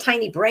this little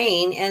tiny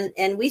brain,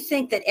 and we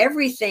think that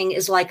everything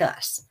is like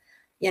us.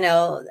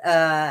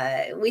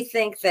 We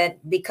think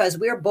that because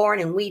we're born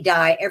and we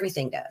die,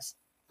 everything does.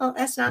 Well,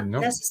 that's not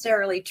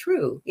necessarily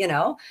true.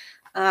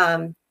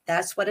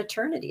 That's what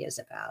eternity is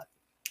about.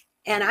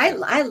 And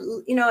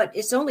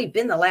it's only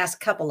been the last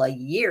couple of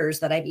years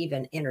that I've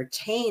even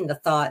entertained the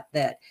thought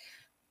that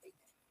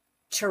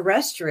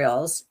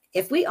terrestrials,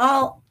 if we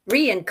all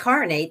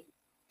reincarnate,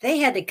 they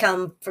had to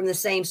come from the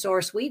same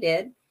source we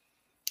did.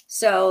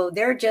 So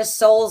they're just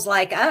souls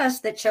like us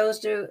that chose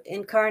to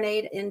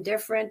incarnate in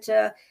different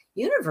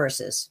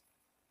universes.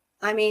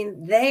 I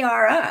mean, they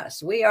are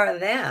us. We are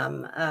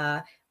them.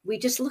 We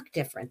just look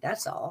different.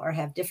 That's all, or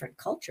have different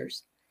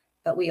cultures,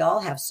 but we all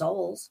have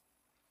souls.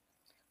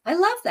 I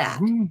love that.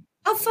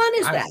 How fun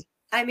is that?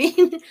 I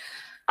mean,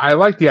 I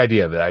like the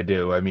idea of it. I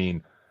do. I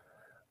mean,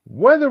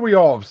 whether we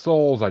all have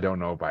souls, I don't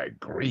know if I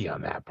agree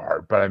on that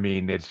part. But I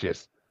mean, it's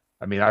just,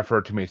 I mean, I've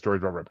heard too many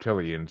stories about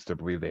reptilians to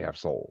believe they have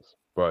souls.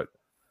 But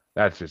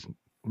that's just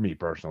me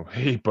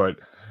personally. But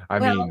I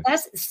mean,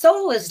 that's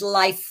soul is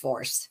life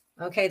force.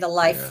 Okay, the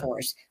life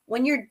force.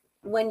 When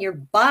your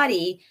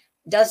body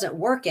doesn't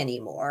work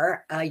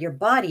anymore, your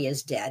body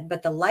is dead.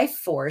 But the life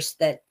force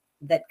that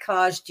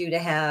caused you to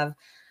have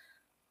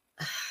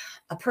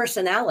a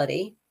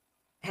personality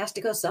has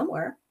to go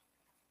somewhere.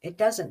 It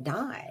doesn't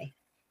die.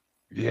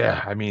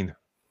 Yeah, I mean,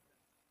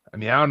 I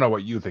don't know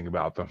what you think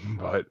about them,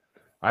 but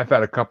I've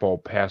had a couple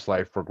past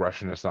life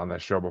regressionists on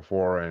this show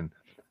before, and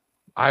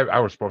I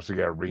was supposed to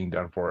get a reading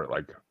done for it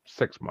like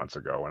 6 months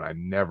ago, and I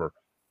never.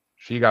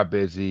 She got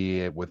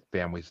busy with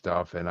family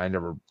stuff, and I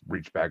never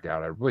reached back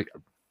out. I really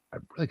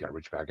got to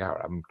reach back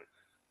out.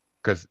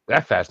 Because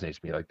that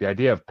fascinates me, like the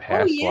idea of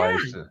past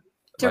lives.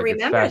 To like,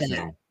 remember it's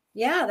fascinating. that.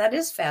 Yeah, that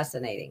is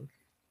fascinating.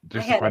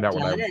 Just I to had find it out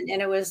done,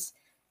 and it was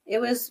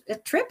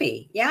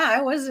trippy. Yeah,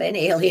 I was an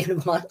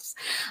alien once.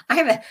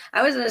 I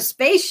was in a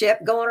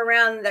spaceship going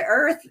around the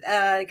Earth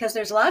because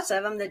there's lots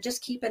of them that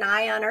just keep an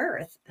eye on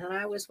Earth, and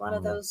I was one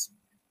of those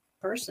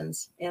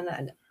persons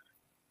in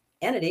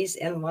entities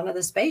in one of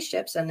the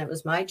spaceships, and it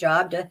was my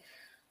job to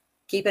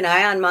keep an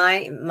eye on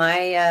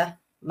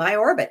my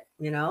orbit.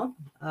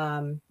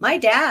 My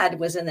dad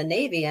was in the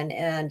Navy,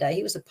 and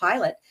he was a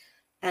pilot,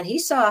 and he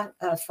saw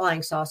a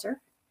flying saucer,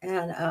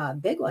 and a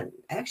big one.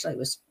 Actually, it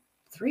was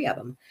 3 of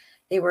them.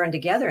 They were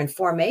together in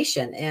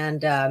formation,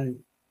 and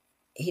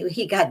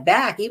he got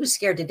back. He was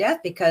scared to death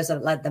because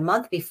of like the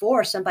month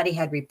before somebody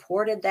had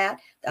reported that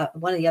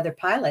one of the other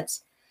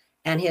pilots,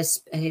 and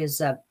his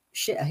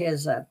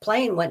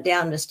plane went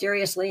down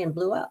mysteriously and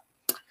blew up.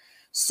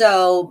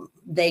 So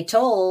they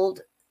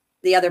told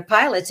the other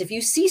pilots, if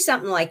you see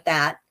something like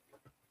that,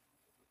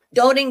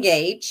 don't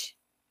engage,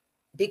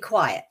 be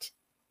quiet.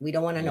 We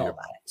don't want to know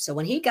about it. So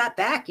when he got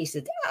back, he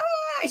said,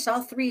 I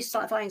saw 3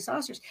 flying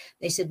saucers.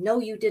 They said, no,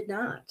 you did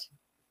not.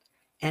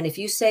 And if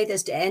you say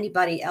this to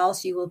anybody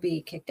else, you will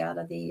be kicked out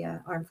of the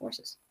armed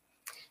forces.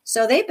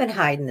 So they've been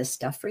hiding this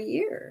stuff for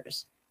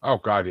years. Oh,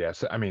 God,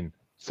 yes. I mean,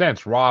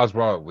 since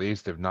Roswell, at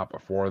least, if not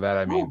before that.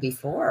 I mean,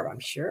 before, I'm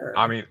sure.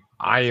 I mean,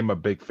 I am a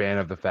big fan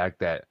of the fact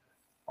that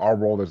our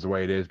world is the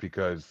way it is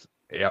because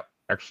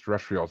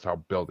extraterrestrials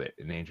helped build it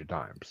in ancient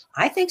times.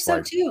 I think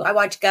so too. I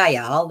watch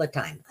Gaia all the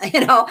time.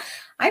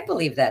 I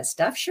believe that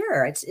stuff.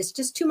 Sure, it's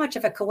just too much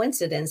of a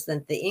coincidence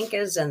that the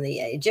Incas and the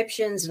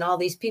Egyptians and all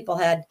these people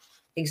had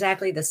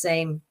exactly the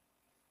same.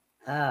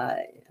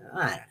 I don't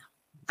know.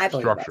 I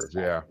believe structures.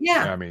 Yeah.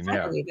 I mean,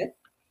 I believe it.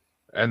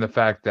 And the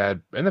fact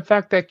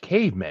that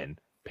cavemen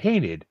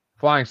painted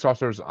flying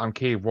saucers on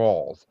cave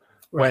walls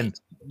when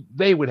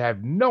they would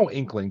have no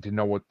inkling to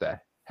know what the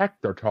heck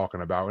they're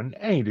talking about in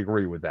any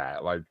degree with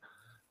that, like,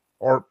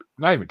 or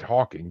not even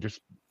talking,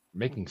 just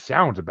making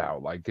sounds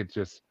about, like, it's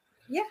just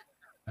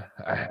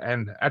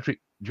And actually,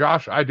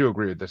 Josh, I do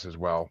agree with this as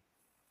well.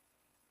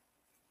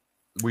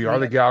 We are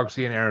the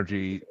galaxy and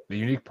energy. The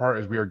unique part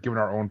is we are given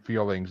our own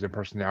feelings and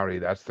personality.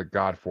 That's the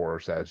God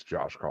force, as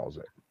Josh calls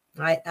it.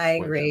 I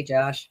agree,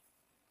 Josh.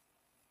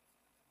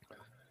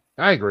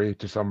 I agree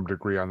to some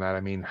degree on that.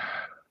 I mean,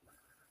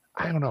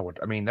 I don't know what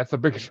I mean. That's the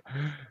biggest.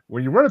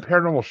 When you run a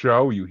paranormal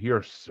show, you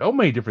hear so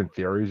many different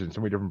theories and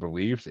so many different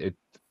beliefs.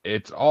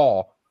 It's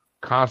all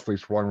constantly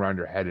swirling around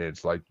your head, and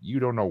it's like you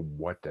don't know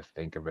what to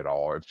think of it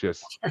all. It's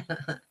just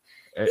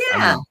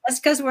that's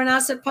because we're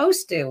not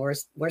supposed to.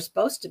 We're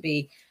supposed to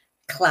be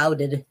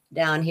clouded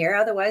down here.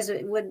 Otherwise,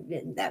 it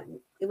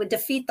would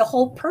defeat the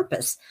whole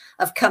purpose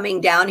of coming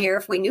down here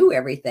if we knew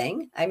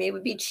everything. I mean, it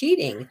would be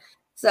cheating.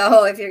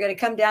 So if you're going to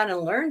come down and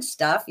learn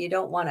stuff, you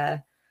don't want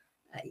to.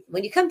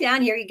 When you come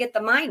down here, you get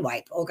the mind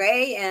wipe,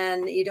 okay?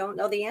 And you don't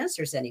know the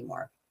answers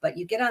anymore. But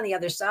you get on the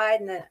other side,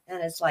 and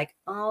it's like,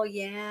 oh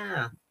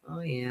yeah.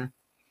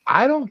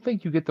 I don't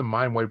think you get the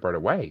mind wipe right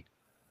away.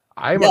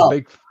 I'm a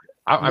big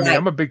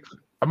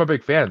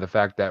fan of the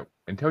fact that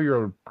until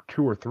you're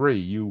 2 or 3,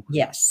 you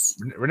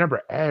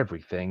remember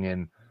everything,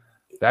 and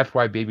that's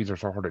why babies are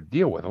so hard to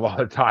deal with a lot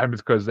of times,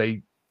 because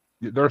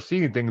they're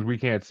seeing things we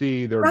can't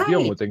see. They're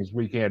dealing with things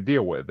we can't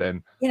deal with.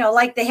 And,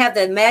 like they have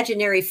the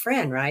imaginary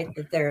friend, right?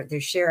 That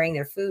they're sharing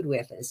their food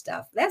with and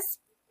stuff. That's,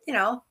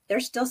 they're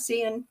still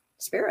seeing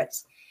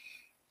spirits.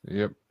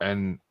 Yep.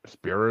 And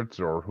spirits,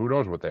 or who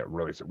knows what they're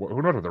really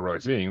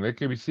seeing. They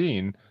could be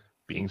seeing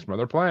beings from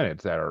other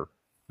planets that are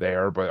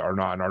there, but are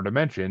not in our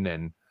dimension.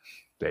 And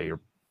they're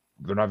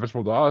not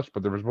visible to us,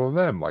 but they're visible to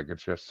them. Like,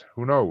 it's just,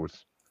 who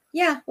knows?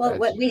 Yeah. Well,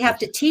 we have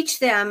to teach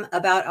them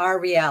about our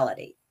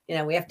reality.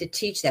 We have to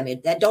teach them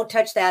that don't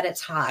touch that.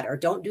 It's hot, or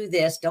don't do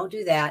this, don't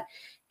do that.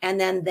 And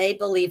then they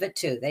believe it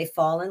too. They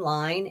fall in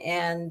line,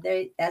 and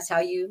that's how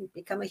you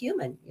become a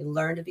human. You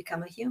learn to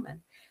become a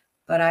human.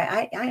 But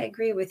I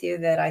agree with you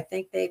that I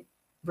think they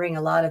bring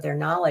a lot of their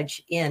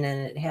knowledge in,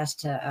 and it has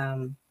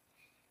to,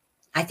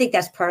 I think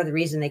that's part of the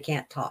reason they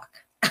can't talk.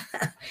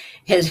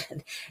 Is,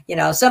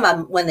 some of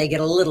them, when they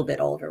get a little bit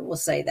older, will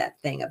say that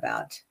thing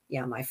about,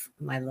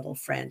 my little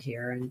friend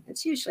here, and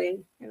it's usually,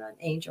 an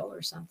angel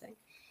or something.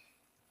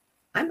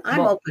 I'm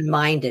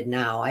open-minded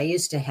now. I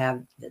used to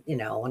have,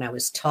 when I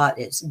was taught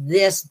it's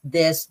this,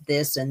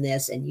 and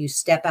this, and you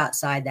step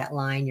outside that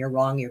line, you're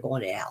wrong, you're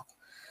going to hell.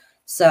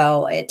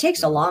 So it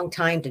takes a long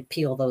time to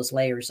peel those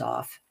layers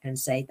off and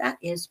say, that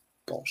is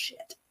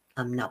bullshit.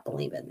 I'm not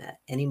believing that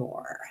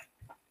anymore.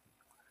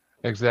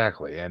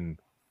 Exactly. And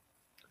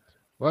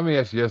let me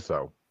ask you this,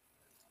 though.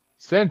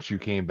 Since you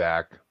came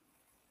back,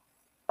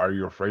 are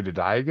you afraid to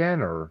die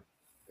again, or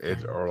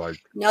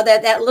no,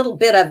 that little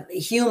bit of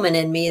human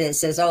in me that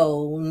says,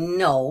 oh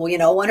no,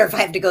 wonder if I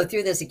have to go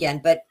through this again.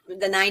 But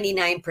the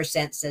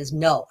 99% says,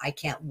 no, I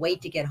can't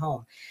wait to get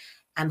home.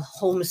 I'm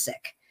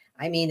homesick.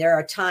 I mean, there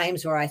are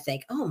times where I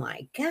think, oh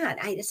my God,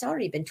 it's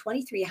already been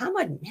 23. How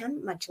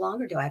much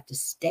longer do I have to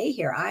stay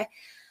here? I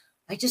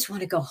just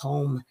want to go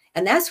home.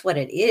 And that's what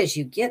it is.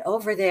 You get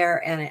over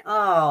there and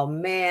oh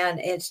man,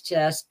 it's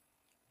just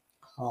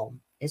home.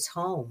 It's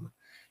home.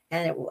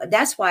 And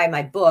that's why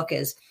my book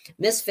is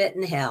Misfit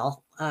in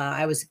Hell.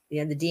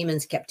 The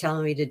demons kept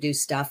telling me to do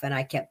stuff and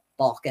I kept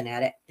balking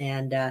at it.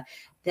 And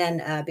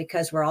then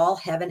because we're all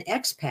heaven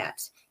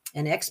expats,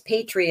 an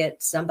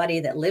expatriate, somebody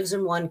that lives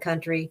in one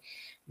country,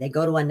 they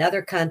go to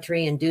another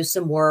country and do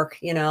some work,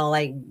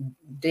 like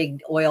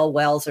dig oil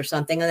wells or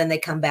something, and then they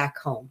come back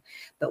home.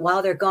 But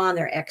while they're gone,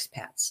 they're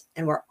expats.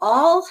 And we're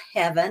all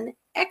heaven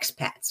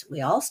expats.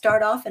 We all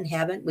start off in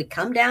heaven. We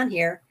come down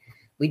here.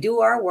 We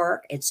do our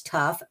work. It's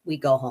tough. We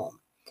go home.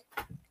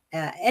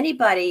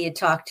 Anybody you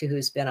talk to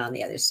who's been on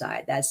the other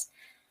side,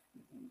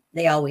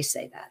 they always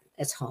say that.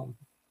 It's home.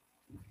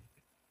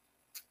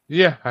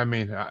 Yeah, I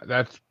mean,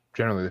 that's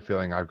generally the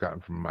feeling I've gotten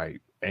from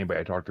anybody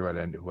I talked to who had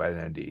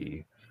an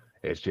NDE.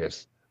 It's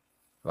just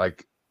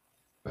like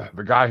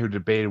the guy who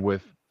debated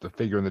with the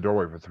figure in the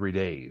doorway for 3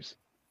 days.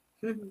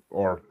 Mm-hmm.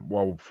 Or,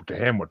 well, to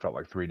him, what felt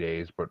like 3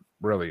 days, but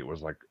really it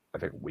was like, I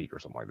think, a week or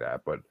something like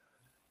that. But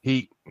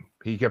he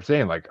kept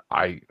saying,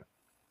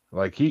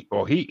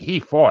 he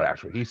fought,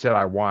 actually. He said,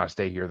 I want to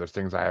stay here. There's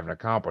things I haven't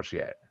accomplished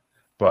yet.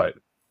 But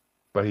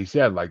he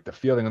said, the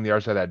feeling on the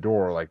other side of that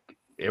door,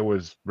 it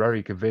was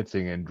very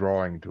convincing and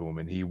drawing to him,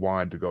 and he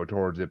wanted to go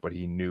towards it, but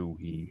he knew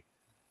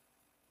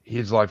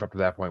his life up to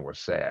that point was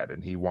sad,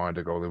 and he wanted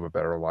to go live a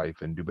better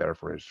life and do better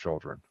for his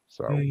children.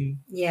 So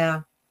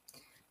yeah,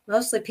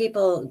 mostly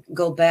people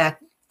go back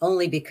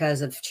only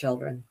because of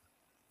children.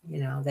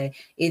 They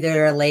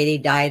either a lady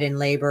died in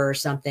labor or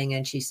something,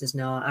 and she says,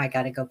 no, I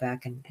got to go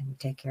back and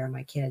take care of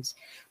my kids.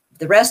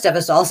 The rest of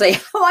us all say,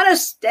 I want to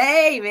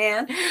stay,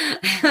 man.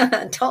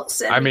 Don't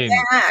send me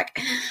back.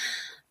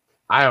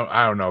 I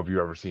don't know if you've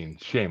ever seen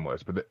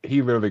Shameless, but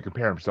he literally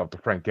compared himself to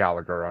Frank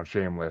Gallagher on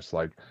Shameless,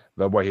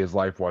 the way his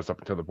life was up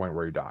until the point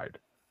where he died.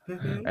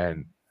 Mm-hmm.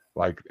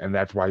 And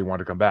that's why he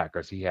wanted to come back,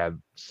 because he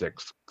had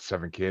 6,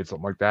 7 kids,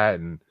 something like that.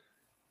 And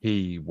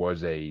he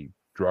was a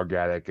drug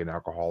addict and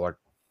alcoholic,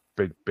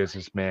 big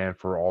businessman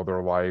for all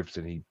their lives,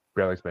 and he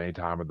barely spent any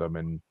time with them.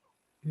 And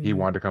he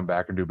wanted to come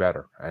back and do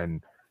better.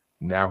 And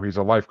now he's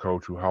a life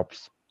coach who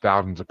helps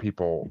thousands of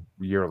people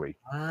yearly.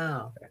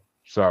 Wow.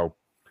 So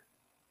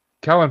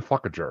Kellen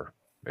Fluckiger,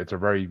 it's a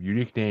very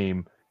unique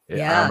name.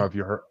 Yeah. I don't know if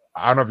you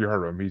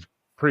heard of him. He's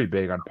pretty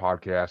big on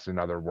podcasts and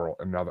other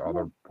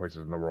places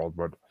in the world,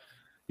 but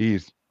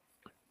he's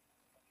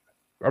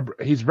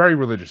very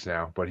religious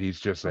now, but he's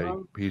just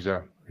he's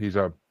a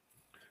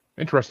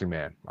interesting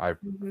man. But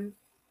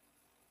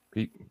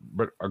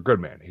a good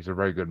man. He's a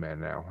very good man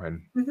now.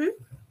 And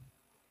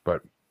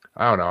but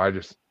I don't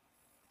know.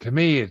 To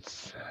me,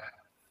 it's,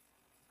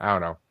 I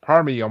don't know.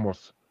 Part of me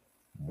almost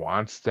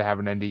wants to have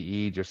an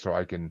NDE just so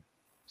I can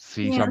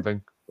see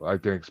something, I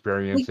can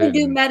experience it. You can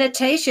do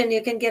meditation.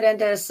 You can get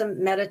into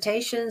some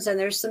meditations, and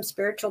there's some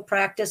spiritual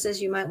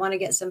practices. You might want to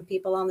get some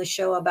people on the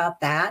show about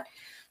that.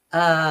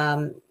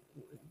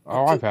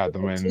 I've had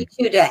them teach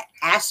you to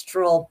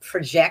astral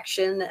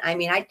projection. I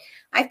mean,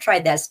 I've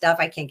tried that stuff.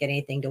 I can't get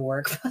anything to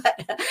work, but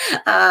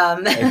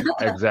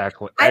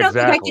exactly. I don't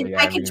think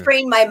I can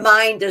train my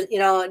mind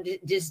to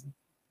just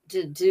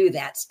to do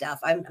that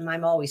stuff.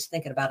 I'm always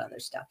thinking about other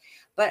stuff,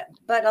 but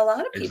a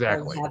lot of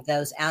people have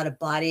those out of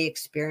body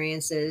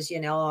experiences,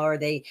 or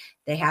they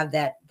have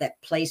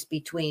that place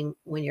between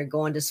when you're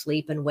going to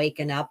sleep and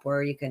waking up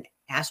where you can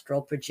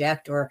astral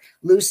project, or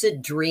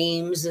lucid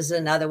dreams is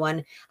another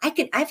one.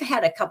 I've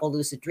had a couple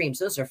lucid dreams.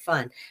 Those are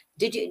fun.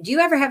 Do you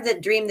ever have the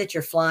dream that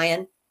you're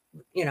flying?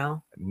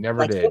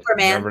 Never did.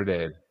 Superman? Never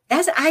did.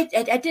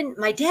 I didn't.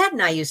 My dad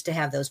and I used to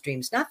have those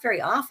dreams, not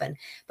very often,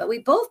 but we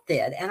both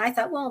did. And I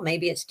thought, well,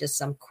 maybe it's just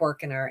some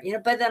quirk in our,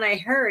 but then I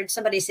heard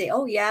somebody say,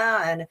 oh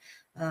yeah, and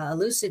a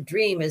lucid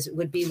dream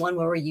would be one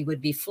where you would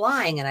be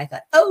flying. And I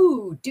thought,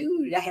 oh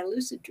dude, I had a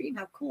lucid dream.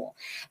 How cool.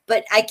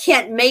 But I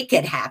can't make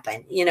it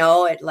happen.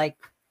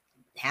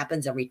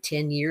 happens every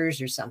 10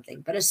 years or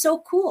something, but it's so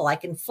cool. I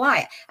can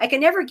fly. I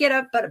can never get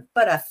up but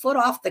a foot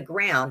off the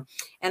ground.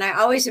 And I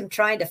always am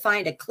trying to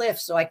find a cliff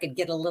so I could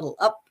get a little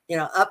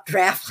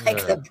updraft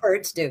like the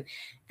birds do.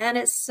 And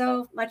it's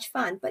so much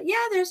fun. But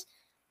yeah,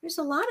 there's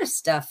a lot of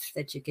stuff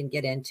that you can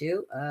get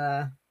into.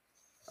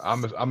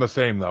 I'm the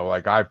same though.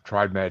 Like I've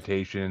tried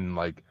meditation,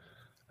 like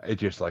it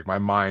just like my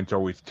mind's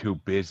always too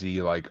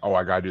busy. Like, oh,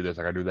 I gotta do this,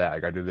 I gotta do that, I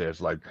gotta do this.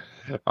 Like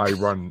I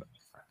run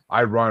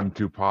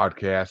 2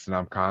 podcasts and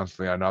I'm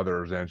constantly on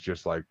others, and it's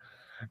just like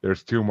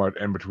there's too much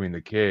in between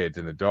the kids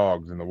and the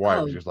dogs and the wife.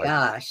 Oh It's just like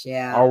gosh,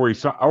 yeah. always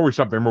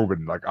something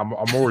moving. Like I'm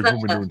always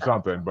moving doing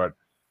something. But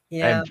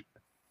Yeah.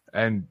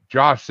 and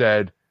Josh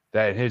said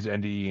that in his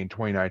NDE in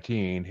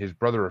 2019, his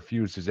brother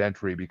refused his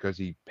entry because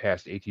he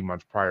passed 18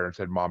 months prior and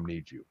said, "Mom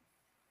needs you."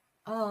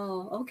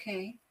 Oh,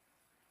 okay.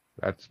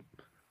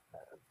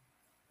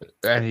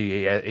 And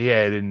he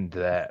added into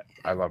that,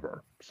 "I love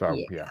her." So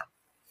yeah.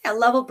 Yeah,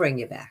 love will bring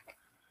you back.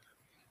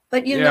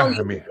 But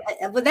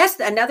but that's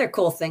another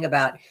cool thing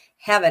about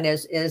heaven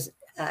is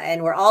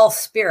and we're all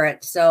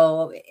spirit.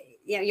 So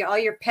all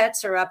your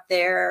pets are up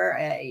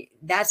there.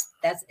 That's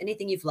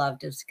anything you've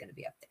loved is going to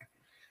be up there.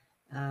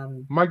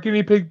 My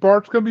guinea pig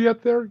Bart's gonna be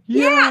up there.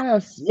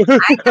 Yes.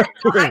 I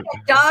got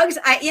dogs.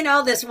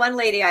 This one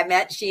lady I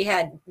met, she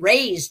had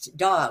raised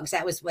dogs.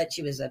 That was what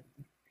she was, a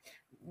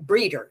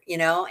breeder,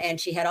 and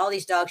she had all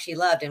these dogs she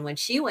loved. And when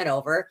she went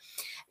over,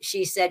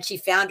 she said she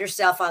found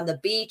herself on the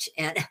beach,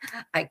 and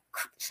I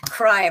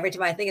cry every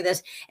time I think of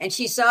this. And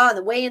she saw on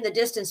the way in the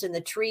distance in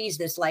the trees,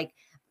 this like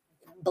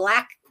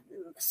black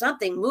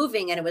something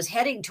moving, and it was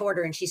heading toward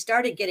her, and she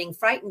started getting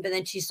frightened. But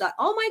then she thought,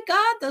 oh my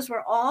God, those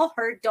were all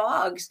her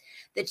dogs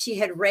that she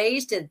had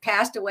raised and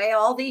passed away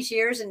all these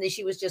years. And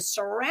she was just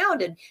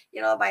surrounded,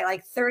 by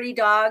like 30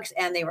 dogs.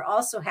 And they were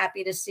all so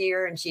happy to see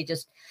her. And she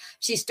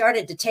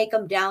started to take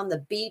them down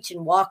the beach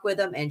and walk with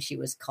them. And she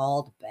was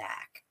called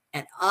back.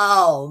 And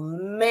oh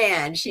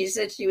man, she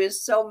said she was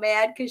so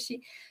mad because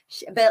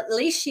but at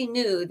least she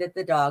knew that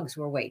the dogs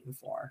were waiting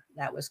for her.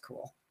 That was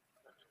cool.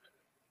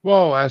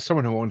 Well, as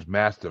someone who owns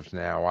Mastiffs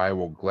now, I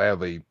will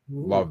gladly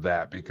love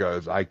that,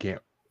 because I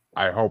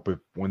hope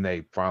when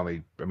they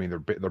finally, they're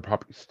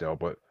puppies still,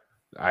 but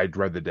I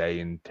dread the day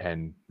in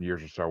 10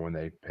 years or so when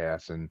they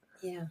pass. And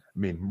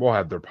we'll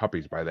have their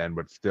puppies by then,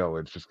 but still,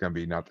 it's just going to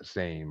be not the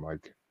same.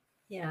 Like,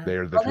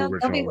 they're the two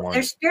original ones.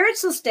 Their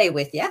spirits will stay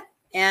with you.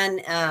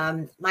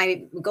 And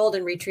my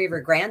golden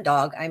retriever grand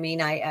dog,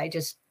 I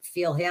just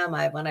feel him.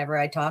 Whenever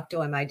I talk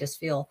to him, I just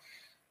feel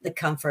the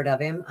comfort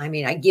of him.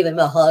 I give him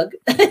a hug.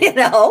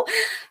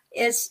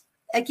 It's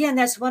again,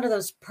 that's one of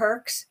those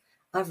perks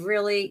of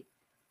really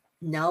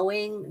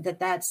knowing that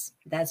that's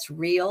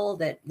real,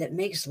 that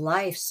makes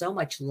life so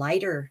much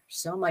lighter,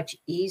 so much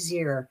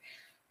easier.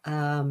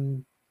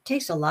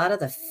 Takes a lot of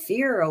the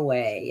fear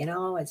away.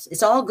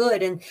 It's all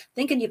good, and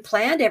thinking you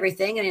planned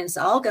everything and it's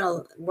all going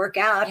to work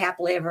out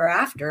happily ever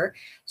after.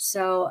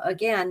 So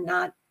again,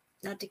 not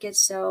to get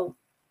so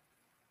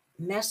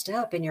messed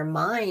up in your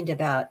mind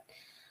about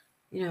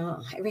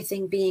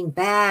everything being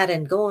bad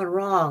and going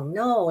wrong.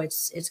 No,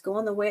 it's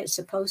going the way it's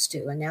supposed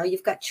to. And now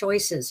you've got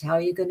choices. How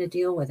are you going to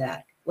deal with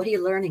that? What are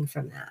you learning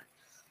from that?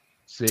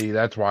 See,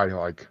 that's why,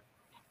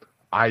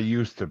 I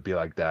used to be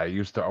like that. I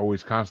used to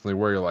always constantly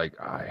worry,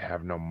 I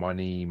have no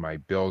money, my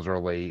bills are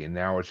late. And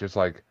now it's just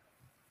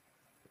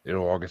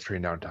it'll all get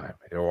straightened out in time.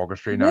 It'll all get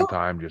straightened out in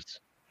time.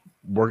 Just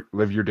work,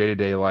 live your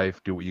day-to-day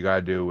life, do what you got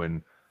to do,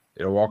 and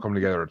it'll all come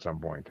together at some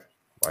point.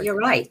 You're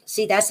right.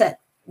 See, that's a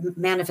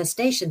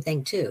manifestation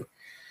thing too.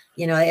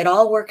 It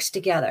all works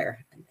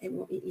together.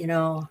 It's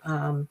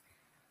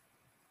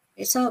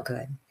all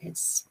good.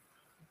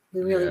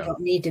 We really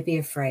don't need to be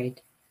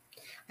afraid.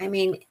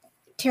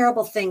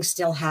 Terrible things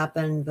still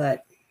happen,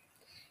 but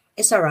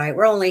it's all right.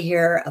 We're only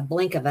here a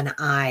blink of an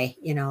eye,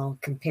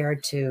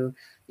 compared to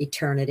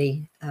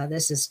eternity.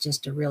 This is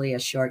just really a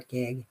short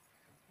gig,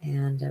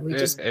 and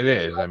it is.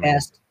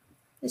 Best.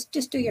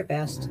 Just do your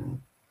best.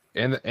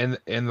 And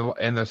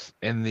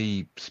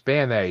the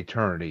span that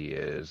eternity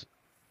is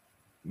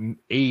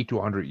 80 to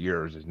 100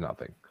 years is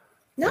nothing.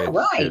 No,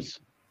 right.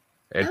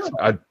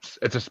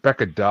 It's a speck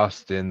of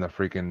dust in the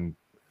freaking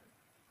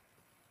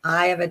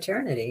eye of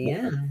eternity.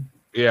 Yeah.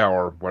 Yeah,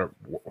 or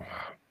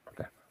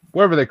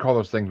whatever they call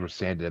those things with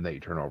sand in that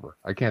you turn over.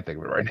 I can't think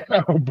of it right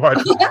now,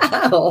 but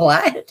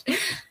what?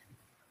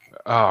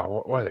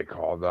 What are they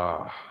called?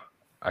 I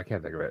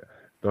can't think of it.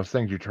 Those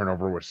things you turn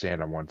over with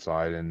sand on one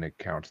side and it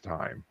counts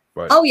time.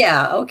 But oh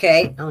yeah,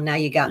 okay. Oh, now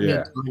you got me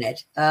on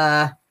it.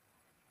 I'll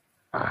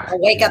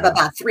wake up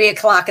about 3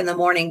 o'clock in the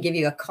morning and give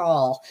you a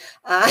call.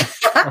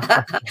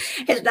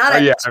 It's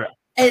not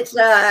it's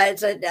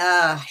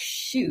a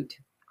shoot.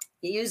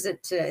 You use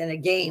it in a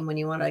game when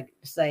you want to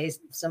say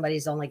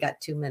somebody's only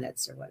got 2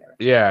 minutes or whatever.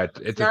 Yeah,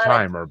 it's a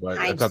timer,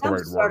 but it's not the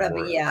right sort word.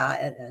 Of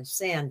a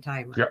sand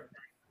timer. Yeah.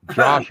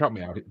 Josh, help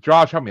me out.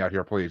 Josh, help me out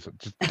here, please.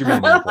 Just give me a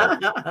name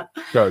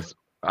because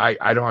I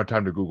don't have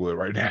time to Google it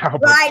right now.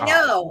 But, I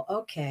know.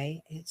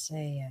 Okay, it's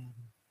a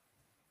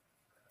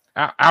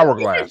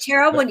hourglass. Isn't it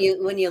terrible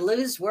when you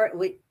lose work?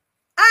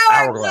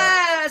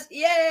 Hourglass!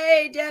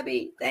 Yay,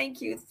 Debbie!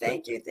 Thank you.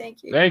 Thank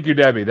you,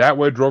 Debbie. That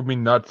way drove me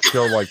nuts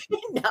till like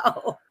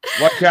No.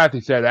 Like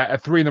Kathy said,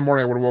 at 3 a.m,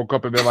 I would have woke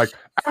up and been like,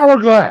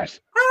 Hourglass.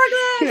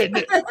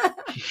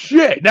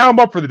 Shit. Now I'm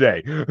up for the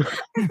day.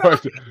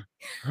 But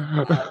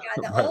oh God,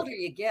 the older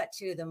you get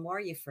too, the more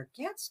you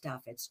forget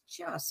stuff. It's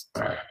just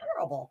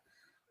terrible.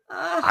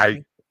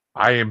 I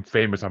am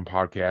famous on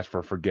podcasts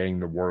for forgetting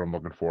the word I'm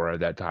looking for at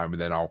that time,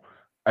 and then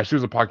as soon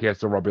as the podcast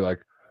is over, I'll be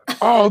like,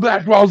 "Oh,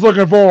 that's what I was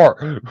looking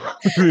for."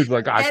 He's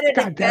like, edit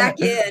it back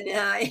in.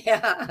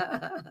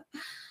 Yeah.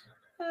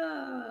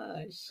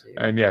 Oh, shoot.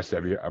 And yes,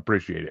 Debbie, I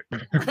appreciate it.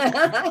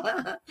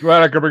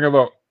 Glad I could bring a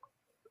little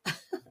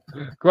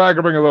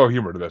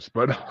humor to this,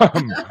 but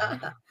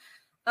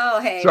oh,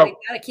 hey, so, we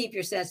got to keep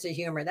your sense of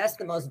humor. That's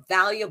the most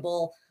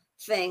valuable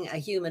thing a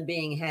human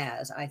being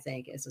has, I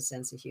think, is a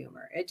sense of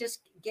humor. It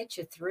just gets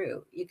you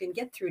through. You can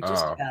get through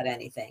just about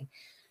anything.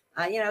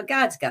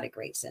 God's got a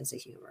great sense of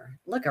humor.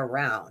 Look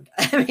around.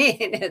 I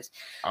mean, it's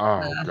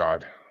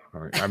God.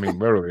 I mean,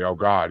 literally, oh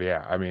God,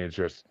 yeah. I mean, it's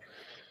just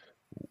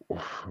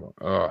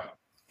I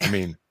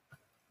mean,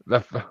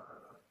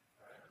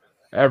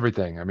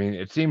 everything. I mean,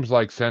 it seems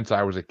like since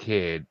I was a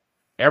kid,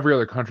 every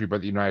other country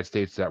but the United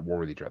States is at war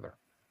with each other.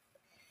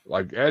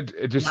 Like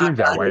it just seems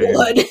that way.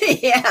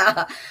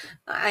 Yeah,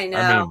 I know.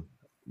 I mean,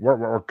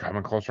 we're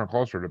coming closer and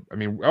closer to. I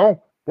mean,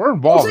 we're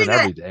involved in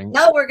everything.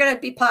 No, we're going to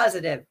be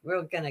positive.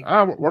 We're going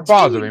to. We're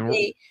positive.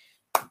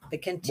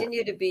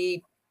 Continue to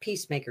be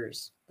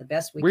peacemakers the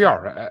best we can. We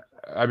are.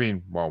 I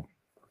mean, well.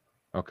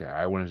 Okay,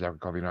 I wouldn't exactly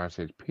call the United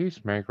States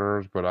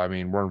peacemakers, but I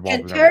mean, we're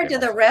involved compared to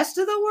the rest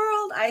of the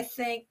world. I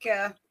think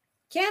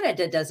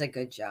Canada does a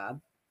good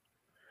job.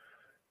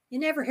 You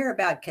never hear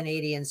about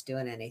Canadians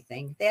doing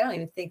anything. They don't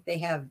even think they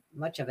have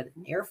much of an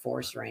air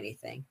force or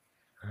anything.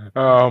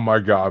 Oh my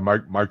God,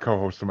 my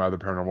co-host from my other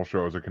paranormal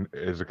show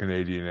is a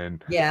Canadian,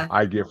 and yeah,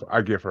 I give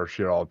her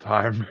shit all the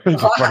time.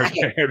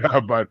 Canada,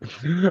 but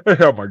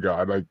oh my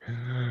God, like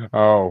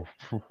yeah,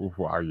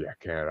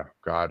 Canada,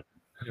 God.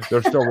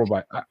 They're still ruled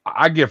by.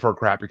 I give her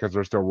crap because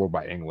they're still ruled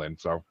by England.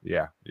 So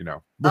yeah,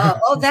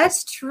 oh,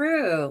 that's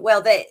true.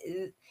 Well,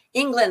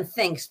 England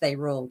thinks they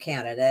rule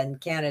Canada, and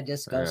Canada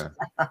just goes,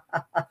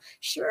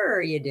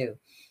 "Sure, you do."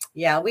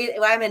 Yeah,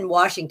 I'm in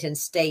Washington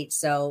State,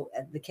 so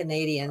the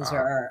Canadians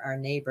are our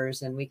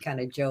neighbors, and we kind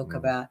of joke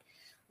about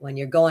when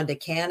you're going to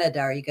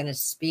Canada, are you going to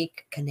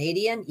speak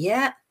Canadian?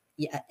 Yeah,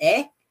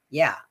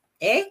 yeah,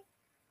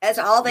 That's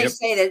all they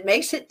say that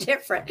makes it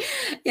different.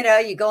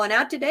 You going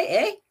out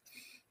today?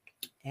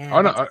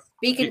 And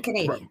speaking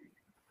Canadian.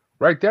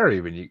 Right there,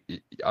 even you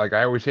like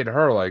I always say to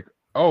her, like,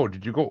 "Oh,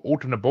 did you go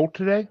out in a boat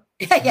today?"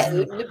 Yeah, out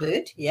in a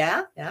boat.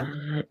 Yeah.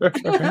 And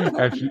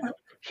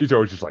she's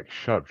always just like,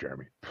 "Shut up,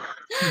 Jeremy."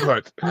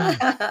 But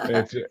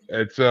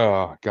it's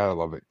gotta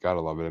love it.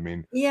 I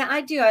mean, yeah,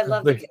 I do. I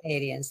love the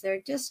Canadians.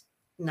 They're just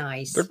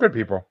nice. They're good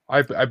people.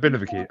 I've been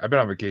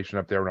on vacation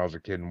up there when I was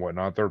a kid and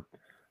whatnot. I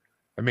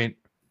mean,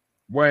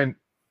 when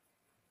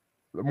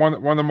one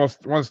of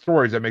the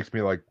stories that makes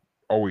me like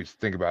always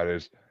think about it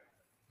is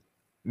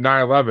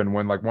 9/11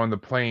 when like one of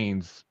the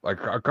planes, like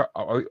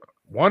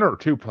one or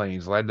two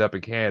planes landed up in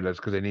Canada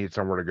because they needed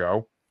somewhere to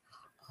go,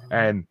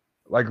 and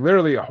like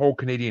literally a whole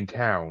Canadian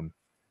town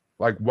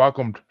like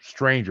welcomed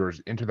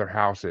strangers into their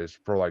houses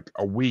for like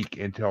a week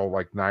until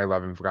like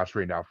 9/11 got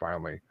straightened out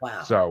finally.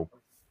 Wow. So,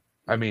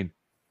 I mean,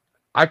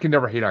 I can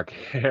never hate on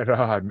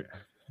Canada.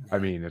 I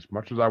mean, as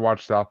much as I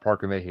watch South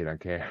Park and they hate on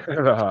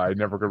Canada, I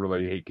never could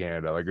really hate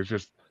Canada. Like it's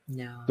just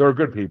they're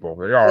good people.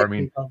 They are. Good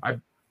people.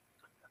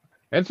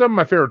 And some of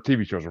my favorite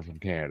TV shows are from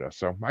Canada,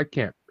 so I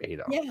can't hate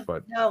them. Yeah,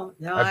 but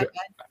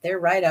they're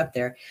right up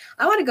there.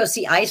 I want to go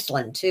see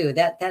Iceland too.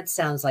 That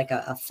sounds like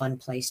a fun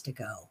place to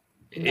go.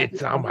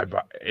 It's on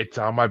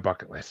my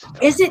bucket list.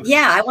 Is it?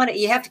 Yeah, I want to.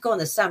 You have to go in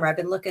the summer. I've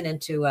been looking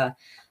into.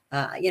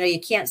 You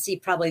can't see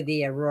probably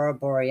the aurora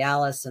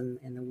borealis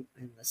in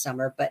the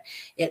summer, but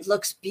it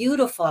looks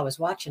beautiful. I was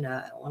watching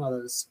one of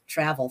those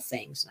travel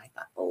things, and I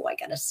thought, oh, I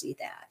got to see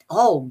that.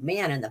 Oh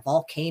man, and the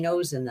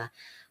volcanoes and the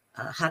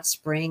hot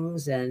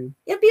springs, and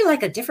it'd be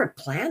like a different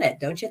planet,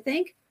 don't you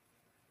think?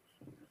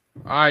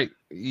 I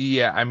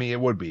mean, it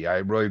would be. I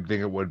really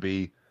think it would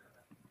be.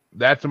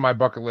 That's on my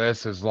bucket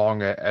list as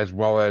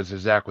well as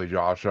exactly,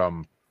 Josh.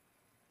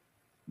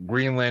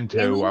 Greenland too.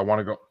 Really? I want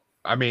to go.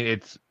 I mean,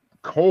 it's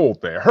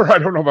cold there. I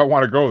don't know if I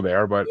want to go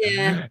there, but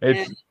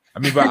it's. I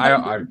mean,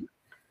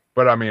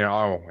 but I mean,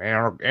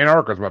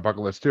 Antarctica is my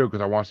bucket list too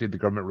because I want to see if the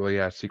government really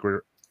has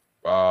secret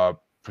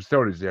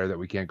facilities there that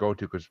we can't go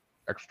to because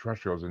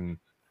extraterrestrials and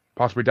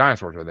possibly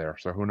dinosaurs are there.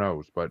 So who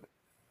knows? But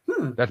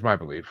that's my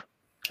belief.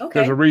 Okay.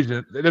 There's a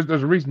reason.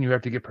 There's a reason you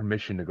have to get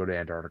permission to go to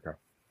Antarctica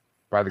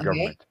by the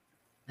government.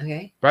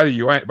 Okay. By the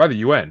UN, not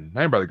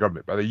even by the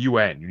government, by the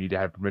UN. You need to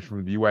have permission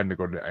from the UN to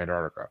go to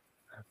Antarctica.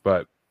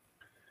 But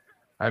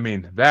I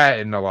mean that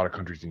in a lot of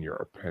countries in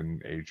Europe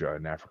and Asia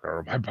and Africa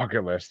are my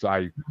bucket list.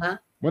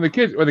 When the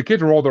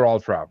kids are older, I'll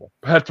travel.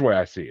 That's the way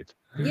I see it.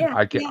 Yeah.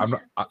 I can't.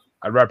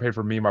 I'd rather pay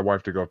for me and my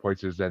wife to go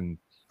places than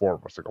 4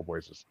 of us to go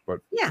places. But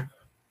yeah.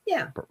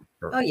 Yeah.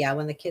 Sure. Oh yeah.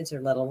 When the kids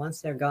are little,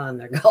 once they're gone,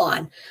 they're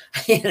gone.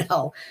 You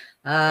know.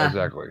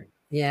 Exactly.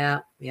 Yeah.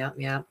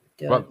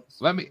 But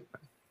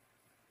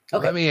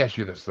Okay. let me ask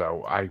you this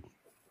though. I'm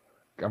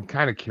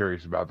kind of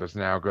curious about this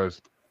now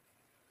because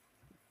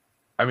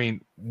I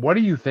mean, what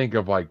do you think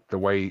of like the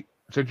way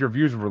since your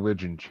views of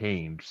religion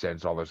changed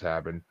since all this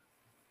happened?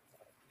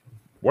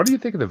 What do you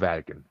think of the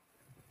Vatican?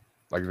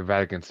 Like the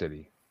Vatican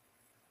City?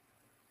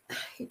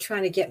 You're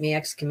trying to get me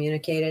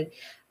excommunicated.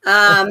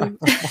 I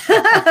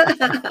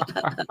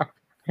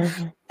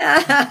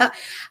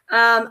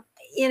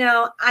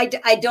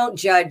don't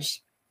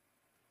judge.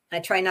 I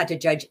try not to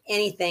judge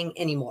anything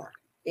anymore.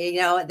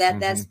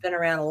 That's been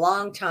around a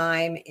long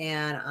time,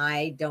 and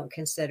I don't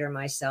consider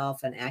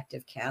myself an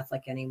active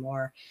Catholic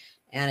anymore.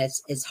 And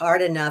it's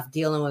hard enough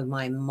dealing with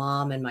my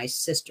mom and my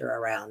sister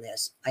around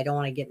this. I don't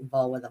want to get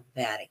involved with the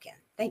Vatican.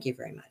 Thank you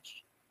very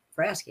much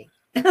for asking.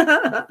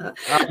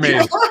 I mean,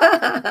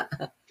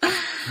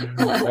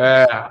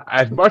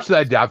 as much as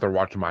I doubt they're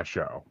watching my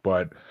show,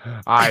 but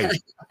I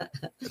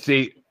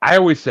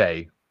always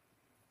say,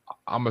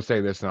 I'm gonna say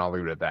this and I'll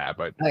leave it at that.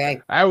 But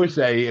Okay. I always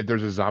say, if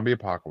there's a zombie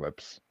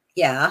apocalypse,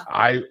 Yeah.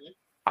 I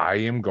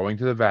am going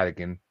to the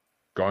Vatican,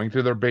 going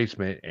to their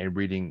basement and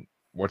reading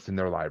what's in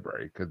their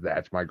library because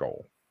that's my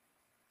goal.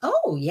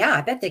 Oh yeah,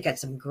 I bet they got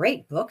some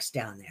great books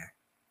down there.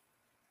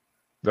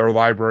 Their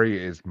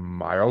library is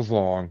miles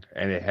long,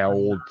 and it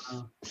holds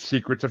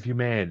secrets of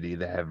humanity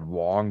that have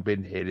long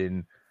been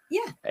hidden.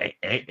 Yeah.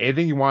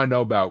 Anything you want to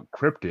know about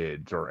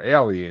cryptids or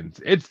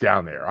aliens, it's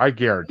down there. I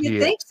guarantee it.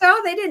 You think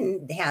so? They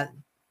didn't have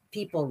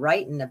people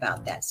writing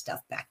about that stuff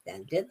back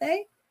then, did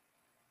they?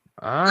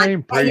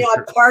 I'm pretty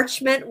sure.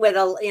 Parchment with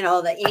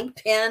the ink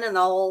pen and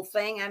the whole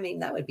thing. I mean,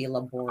 that would be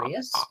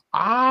laborious.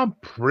 I'm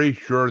pretty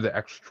sure the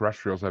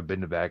extraterrestrials have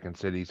been to Vatican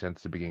City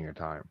since the beginning of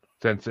time.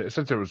 Since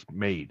it was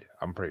made,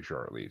 I'm pretty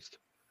sure at least.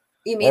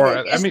 You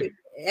mean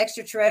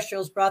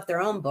extraterrestrials brought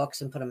their own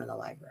books and put them in the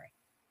library?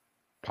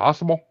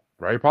 Possible,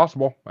 very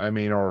possible. I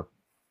mean,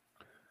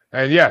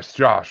 and yes,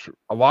 Josh,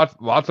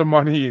 lots of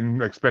money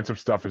and expensive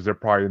stuff is there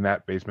probably in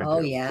that basement.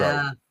 Oh too.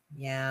 yeah, so,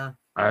 yeah.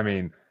 I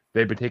mean,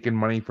 they've been taking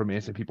money from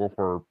innocent people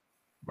for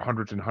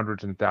hundreds and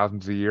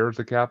thousands of years.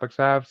 The Catholics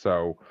have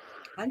so.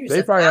 Hundreds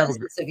of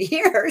thousands of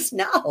years?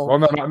 No. Well,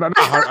 no.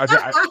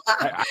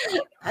 I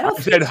don't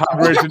said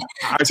hundreds.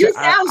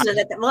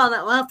 2,000.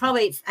 Well,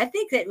 probably. I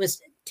think that it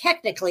was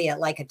technically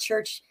like a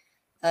church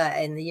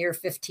in the year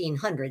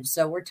 1500.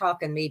 So we're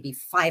talking maybe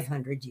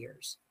 500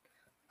 years.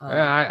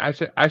 I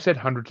said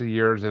hundreds of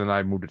years, and then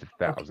I moved it to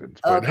thousands.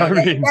 Okay. But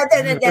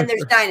I mean, then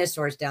there's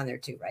dinosaurs down there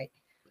too, right?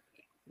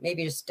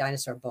 Maybe just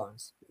dinosaur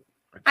bones.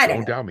 I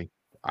don't doubt me.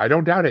 I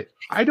don't doubt it.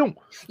 I don't.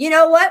 You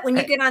know what? When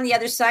you get on the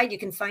other side, you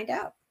can find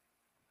out.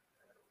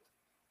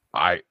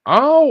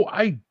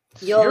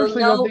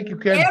 Seriously don't think you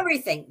can.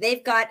 Everything.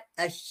 They've got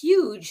a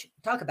huge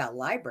talk about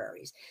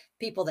libraries.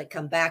 People that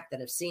come back that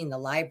have seen the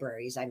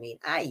libraries. I mean,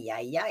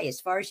 as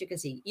far as you can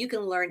see, you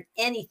can learn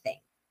anything,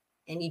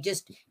 and you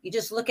just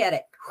look at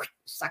it,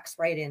 sucks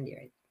right into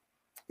it.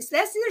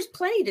 There's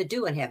plenty to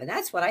do in heaven.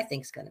 That's what I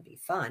think is going to be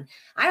fun.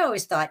 I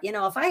always thought,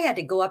 if I had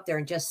to go up there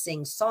and just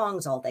sing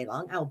songs all day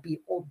long, I'll be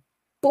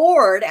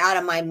bored out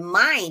of my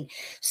mind.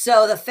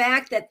 So the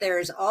fact that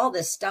there's all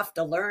this stuff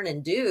to learn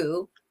and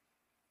do.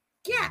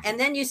 Yeah. And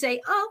then you say,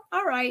 oh,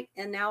 all right.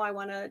 And now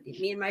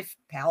me and my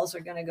pals are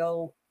going to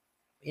go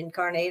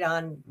incarnate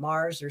on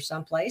Mars or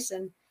someplace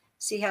and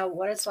see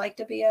what it's like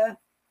to be or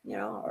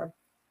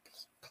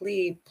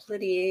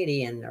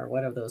Pleiadian or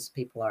whatever those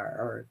people are,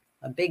 or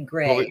a big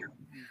gray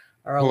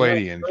or a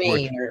Pleiadians,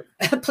 green, or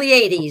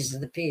Pleiades,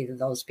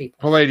 those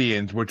people.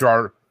 Pleiadians, which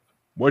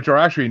are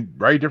actually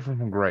very different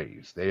from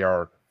grays. They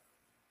are.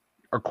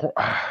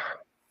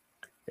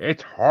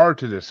 It's hard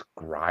to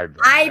describe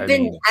them.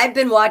 I've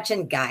been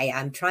watching Gaia.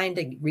 I'm trying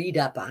to read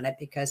up on it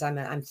because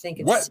I'm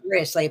thinking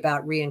seriously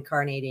about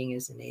reincarnating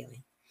as an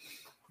alien.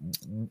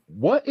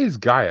 What is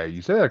Gaia?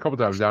 You said that a couple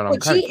times now. I'm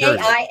kind of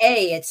curious.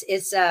 GAIA.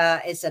 It's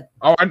a.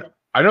 Oh,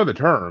 I know the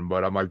term,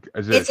 but I'm like,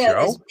 is it a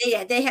show?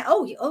 They have.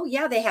 Oh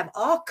yeah, they have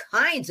all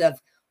kinds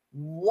of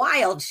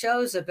wild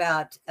shows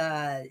about.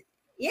 Yeah,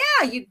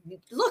 you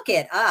look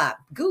it up,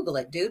 Google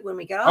it, dude. When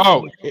we get off.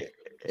 Oh.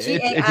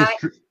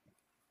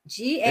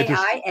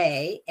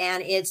 GAIA,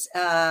 and it's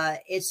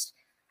videos,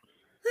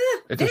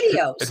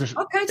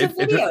 all kinds of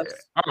videos.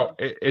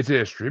 Is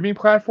it a streaming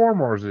platform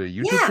or is it a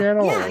YouTube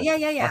channel?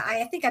 Yeah.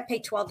 I think I pay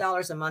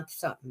 $12 a month,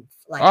 something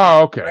like.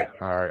 Oh, okay, right?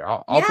 All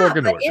right. I'll look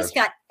into it. It's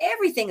got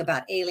everything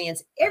about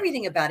aliens,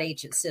 everything about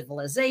ancient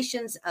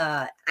civilizations.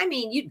 I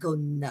mean, you'd go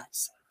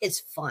nuts.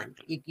 It's fun.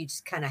 You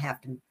just kind of have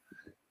to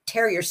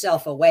tear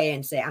yourself away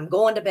and say, "I'm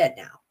going to bed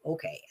now."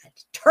 Okay,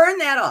 turn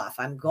that off.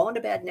 I'm going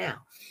to bed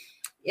now.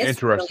 It's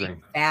interesting.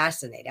 Really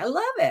fascinating. I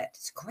love it.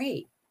 It's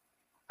great.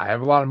 I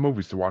have a lot of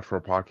movies to watch for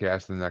a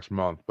podcast in the next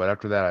month, but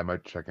after that, I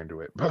might check into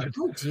it. But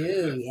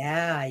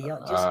yeah. You'll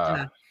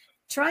just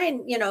try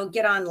and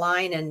get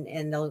online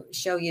and they'll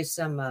show you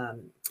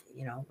some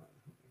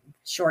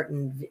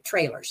shortened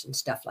trailers and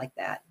stuff like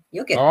that.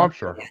 You'll get I'm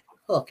sure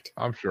hooked.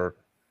 I'm sure.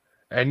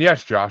 And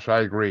yes, Josh, I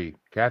agree.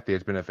 Kathy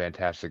has been a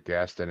fantastic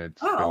guest, and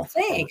it's Oh,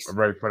 been thanks. a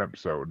very fun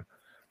episode.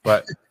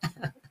 But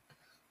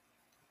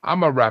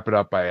I'm gonna wrap it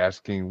up by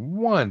asking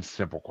one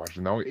simple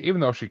question, though.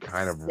 Even though she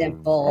kind of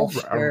Simple,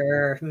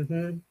 sure.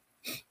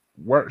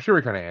 she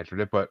already kind of answered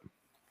it, but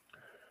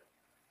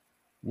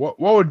what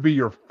would be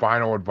your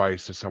final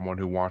advice to someone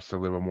who wants to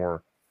live a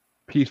more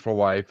peaceful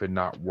life and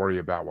not worry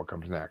about what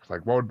comes next?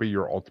 Like, what would be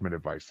your ultimate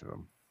advice to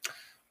them?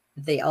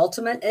 The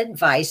ultimate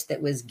advice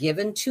that was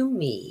given to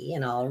me,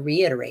 and I'll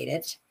reiterate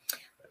it: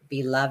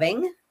 be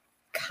loving,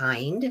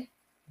 kind,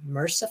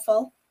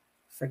 merciful,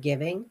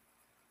 forgiving,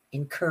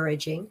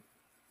 encouraging,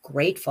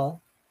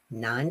 grateful,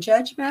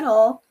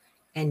 non-judgmental,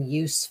 and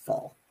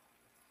useful.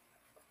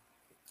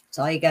 That's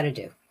all you got to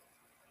do.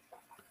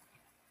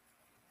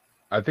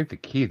 I think the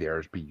key there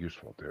is be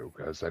useful too,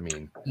 because I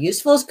mean,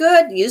 useful's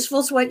good.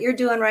 Useful's what you're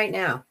doing right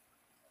now.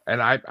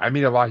 And I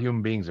meet a lot of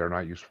human beings that are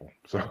not useful.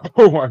 So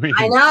I mean,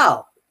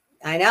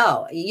 I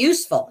know,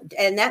 useful,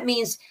 and that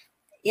means,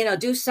 you know,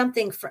 do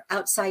something for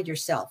outside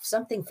yourself,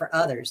 something for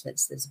others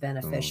that's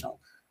beneficial.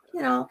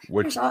 You know,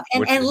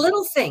 and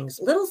little things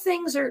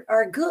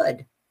are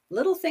good.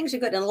 Little things are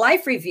good. In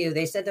Life Review,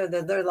 they said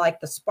they're like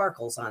the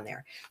sparkles on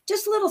there.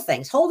 Just little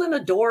things, holding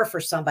a door for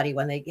somebody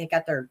when they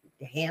got their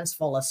hands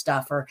full of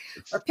stuff, or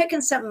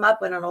picking something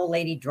up when an old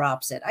lady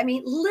drops it. I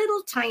mean,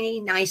 little tiny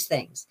nice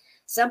things.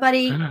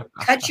 Somebody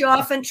cut you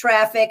off in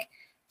traffic,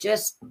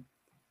 just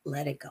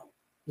let it go.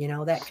 You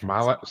know, that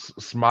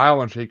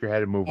smile and shake your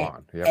head and move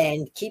on. Yep.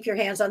 And keep your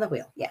hands on the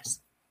wheel. Yes.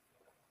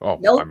 Oh,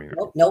 nope, I mean,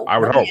 nope. I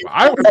would hope.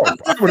 I would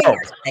hope.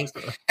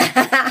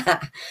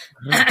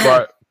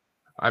 But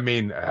I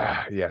mean,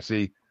 yeah,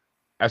 see,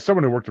 as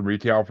someone who worked in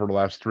retail for the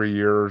last 3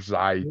 years,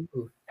 I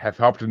have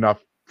helped enough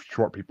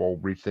short people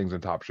reach things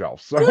in top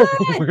shelves. So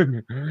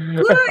good.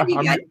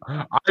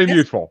 I'm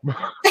useful.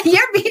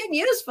 You're being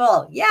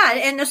useful. Yeah.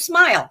 And a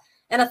smile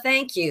and a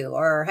thank you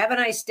or have a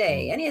nice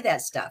day, any of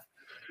that stuff.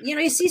 You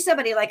know, you see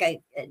somebody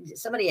like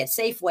somebody at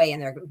Safeway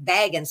and they're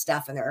bagging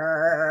stuff and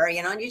they're,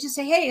 you know, and you just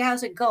say, hey,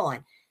 how's it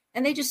going?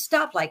 And they just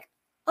stop like,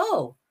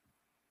 oh,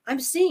 I'm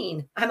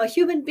seen. I'm a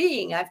human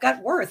being. I've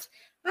got worth.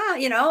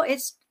 You know,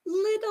 it's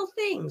little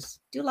things.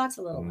 Do lots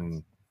of little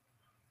ones.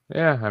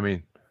 Yeah, I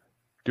mean,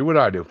 do what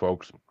I do,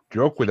 folks.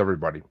 Joke with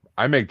everybody.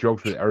 I make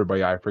jokes with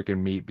everybody I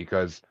freaking meet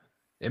because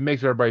it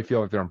makes everybody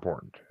feel like they're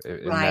important.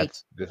 And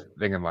that's the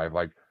thing in life.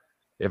 Like,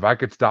 if I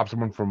could stop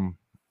someone from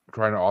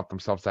trying to off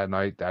themselves that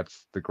night,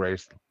 that's the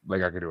greatest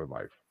thing I could do in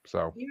life.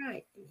 So you're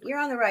right. You're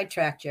on the right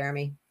track,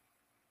 Jeremy.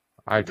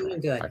 You're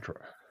doing good. I try.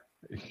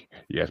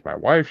 Yes, my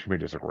wife, she may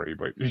disagree,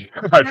 but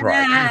I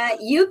tried.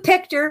 You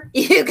picked her.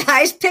 You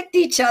guys picked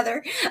each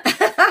other.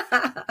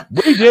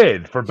 We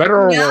did, for better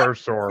or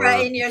worse. Or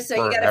right,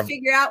 so you got to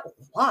figure out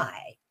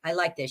why. I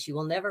like this. You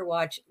will never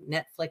watch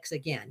Netflix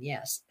again.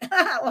 Yes,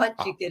 once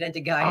you get into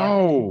Gaia.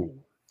 Oh,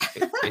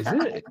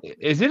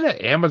 is it an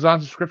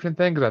Amazon subscription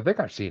thing? Because I think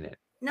I've seen it.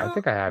 No, I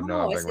think I have.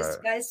 No, this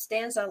guy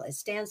stands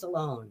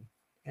alone.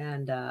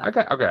 And I'm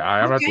gonna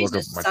have to look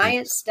up my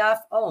science stuff.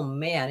 Oh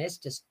man, it's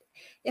just.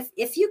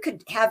 If you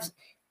could have,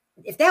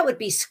 if that would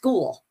be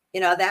school, you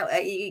know,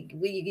 that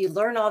you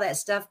learn all that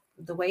stuff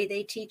the way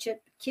they teach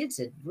it, kids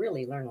would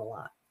really learn a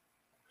lot.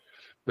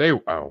 I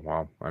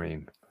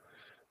mean,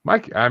 my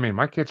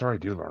kids already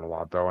do learn a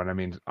lot though, and I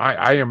mean,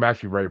 I am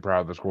actually very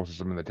proud of the school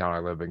system in the town I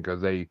live in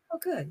because they. Oh,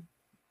 good.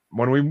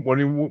 When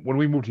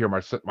we moved here,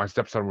 my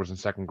stepson was in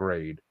second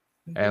grade,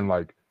 and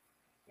like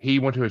he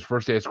went to his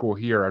first day of school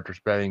here after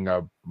spending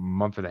a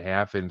month and a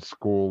half in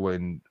school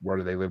in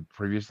where they lived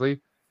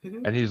previously.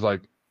 And he's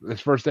like, this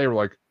first day, we're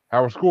like,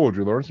 how was school? Did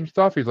you learn some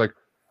stuff? He's like,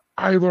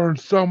 I learned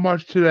so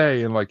much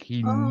today. And like,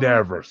 he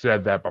never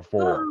said that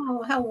before.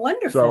 Oh, how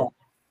wonderful. So,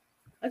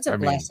 that's a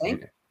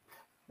blessing.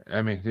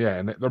 I mean, yeah.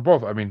 And they're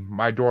both, I mean,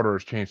 my daughter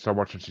has changed so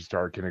much since she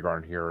started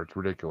kindergarten here. It's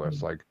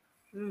ridiculous. Like,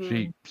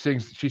 she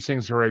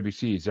sings her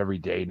ABCs every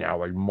day now,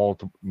 like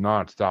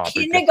nonstop.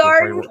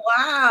 Kindergarten?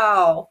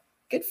 Wow.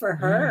 Good for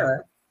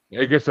her.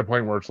 It gets to the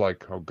point where it's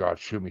like, oh God,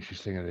 shoot me, she's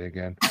singing it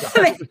again.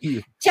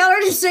 Tell her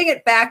to sing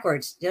it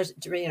backwards.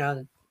 Just, you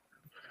know,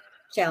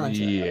 challenge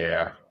her.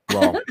 Yeah.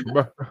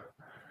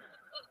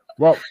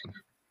 Well,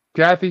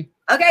 Kathy.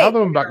 Okay. Tell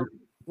them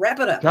wrap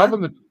it up. Tell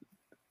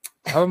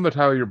them the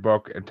title of your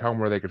book and tell them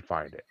where they can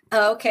find it.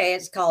 Okay,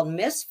 it's called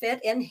Misfit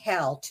in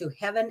Hell to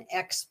Heaven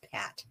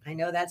Expat. I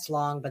know that's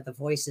long, but the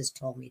voices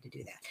told me to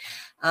do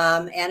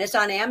that. And it's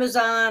on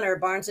Amazon or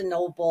Barnes and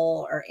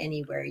Noble or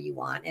anywhere you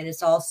want. And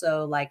it's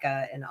also like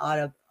an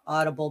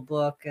audible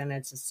book, and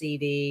it's a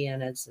CD,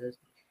 and it's a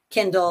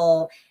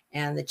Kindle,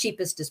 and the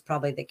cheapest is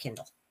probably the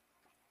Kindle.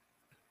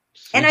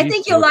 And I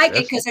think you'll like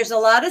it because there's a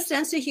lot of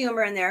sense of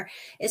humor in there.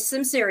 It's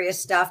some serious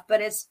stuff,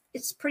 but it's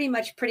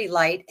pretty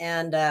light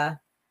and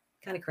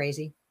kind of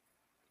crazy.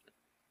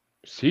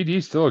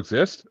 CDs still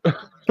exist? I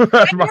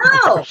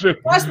know.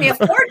 It cost me a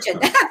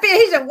fortune.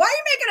 He said, why are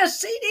you making a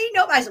CD?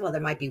 No, I said, well, there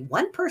might be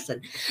one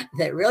person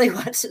that really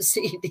wants a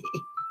CD.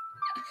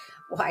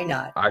 Why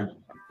not?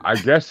 I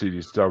guess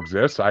CD still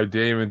exists. I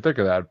didn't even think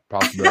of that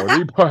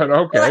possibility, but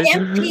Well, okay.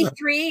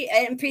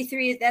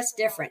 MP3, that's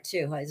different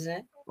too, isn't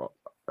it?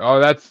 Oh,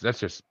 that's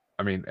just.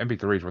 I mean,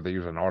 MP3 is what they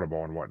use on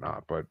Audible and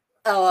whatnot, but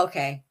Oh,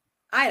 okay.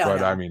 I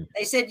don't I know. mean,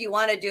 They said you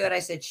want to do it. I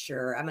said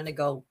sure. I'm going to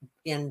go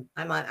in.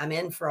 I'm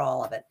in for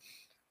all of it.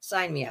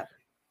 Sign me up.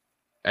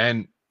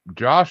 and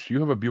Josh, you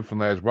have a beautiful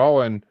night as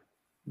well, and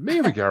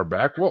maybe we get her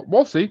back.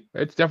 We'll see.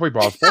 It's definitely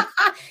possible.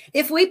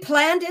 If we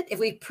pre-planned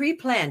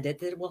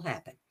it, it will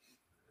happen.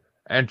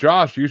 And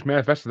Josh, you just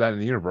manifested that in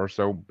the universe,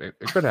 so it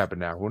could happen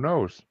now. Who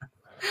knows?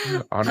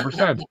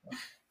 100%.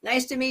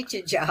 Nice to meet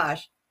you,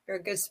 Josh. You're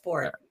a good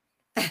sport.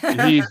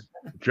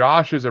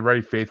 Josh is a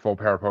very faithful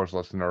Parapost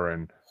listener,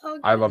 and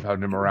I love good.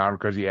 having him around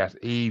because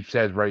he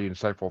says very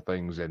insightful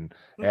things and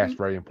asks Mhm.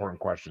 very important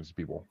questions to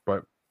people.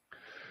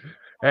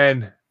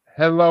 And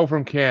hello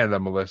from Canada,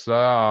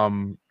 Melissa.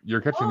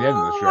 You're catching the end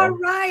of the show. All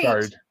right.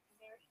 Sorry.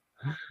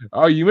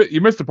 Oh,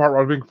 you missed the part where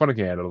I was making fun of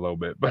Canada a little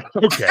bit, but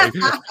okay.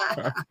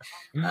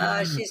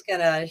 She's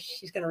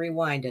gonna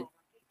rewind it.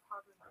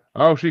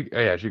 Oh, she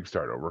can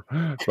start over.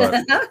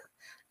 But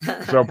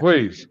so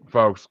please,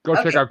 folks,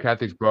 go check out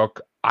Kathy's book.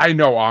 I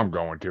know I'm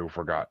going to.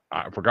 For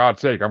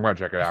God's sake, I'm going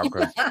to check it out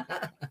because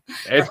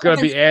it's going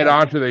to be added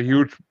on to the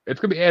huge. It's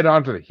going to be added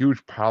on to the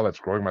huge pile that's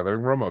growing in my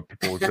living room of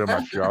people who sit on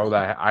my show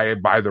that I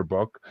buy their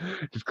book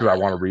just because I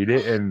want to read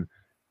it. And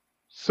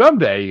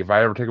someday, if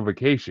I ever take a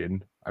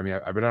vacation, I mean,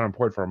 I've been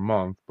unemployed for a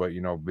month, but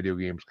video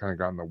games kind of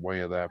got in the way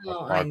of that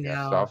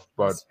podcast stuff.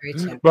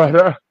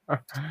 But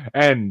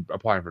and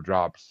applying for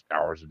jobs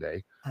hours a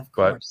day, of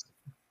course,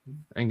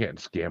 and getting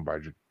scammed by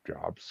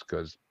jobs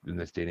because in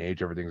this day and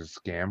age, everything's a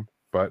scam.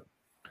 But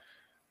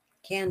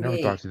I never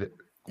thought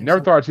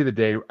I'd see the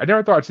day. I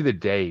never thought I'd see the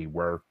day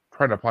where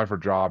trying to apply for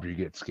jobs you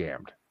get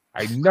scammed.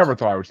 I never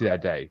thought I would see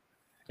that day.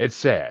 It's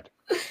sad.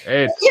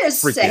 It's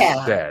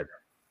freaking sad.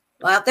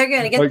 Well, they're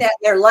going to get that in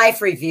their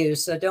life review,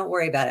 so don't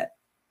worry about it.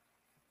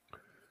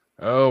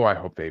 Oh, I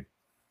hope they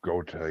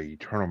go to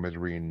eternal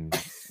misery and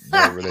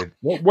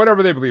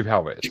whatever they believe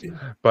hell is.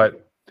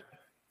 But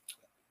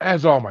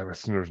as all my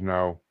listeners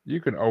know, you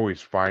can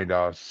always find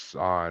us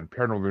on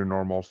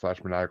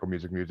Paranormal Maniacal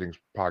Music Musings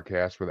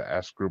podcast with the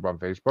S group on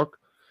Facebook,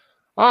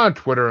 on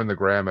Twitter and the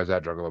Gram as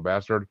 @Juggalo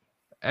Bastard,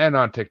 and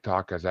on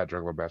TikTok as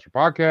 @Juggalo Bastard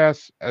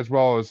Podcast, as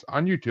well as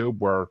on YouTube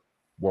where,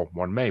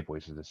 one May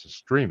places this is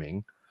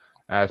streaming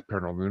as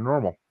Paranormal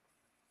Normal.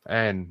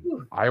 And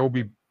I will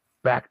be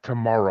back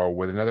tomorrow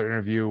with another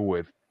interview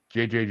with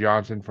JJ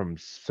Johnson from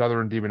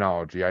Southern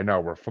Demonology. I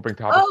know we're flipping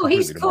topics. Oh,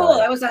 he's cool.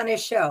 Tomorrow. I was on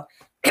his show.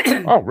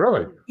 Oh,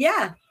 really?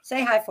 Yeah.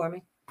 Say hi for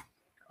me.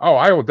 Oh,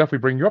 I will definitely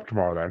bring you up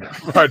tomorrow then.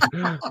 But,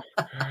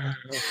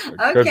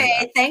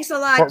 okay. Thanks a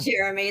lot,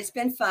 Jeremy. It's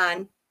been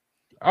fun.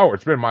 Oh,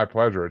 it's been my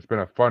pleasure. It's been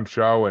a fun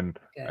show, and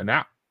an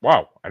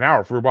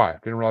hour flew by.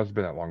 Didn't realize it's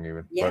been that long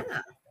even. Yeah.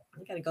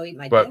 I gotta go eat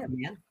my dinner,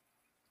 man.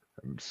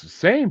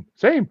 Same.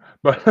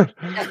 But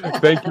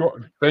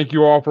thank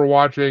you all for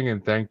watching,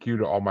 and thank you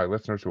to all my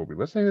listeners who will be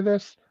listening to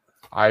this.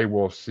 I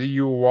will see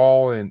you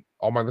all and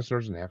all my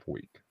listeners in half a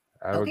week.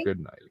 Have a good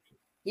night.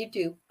 You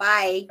too.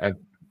 Bye. And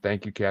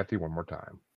thank you, Kathy, one more time.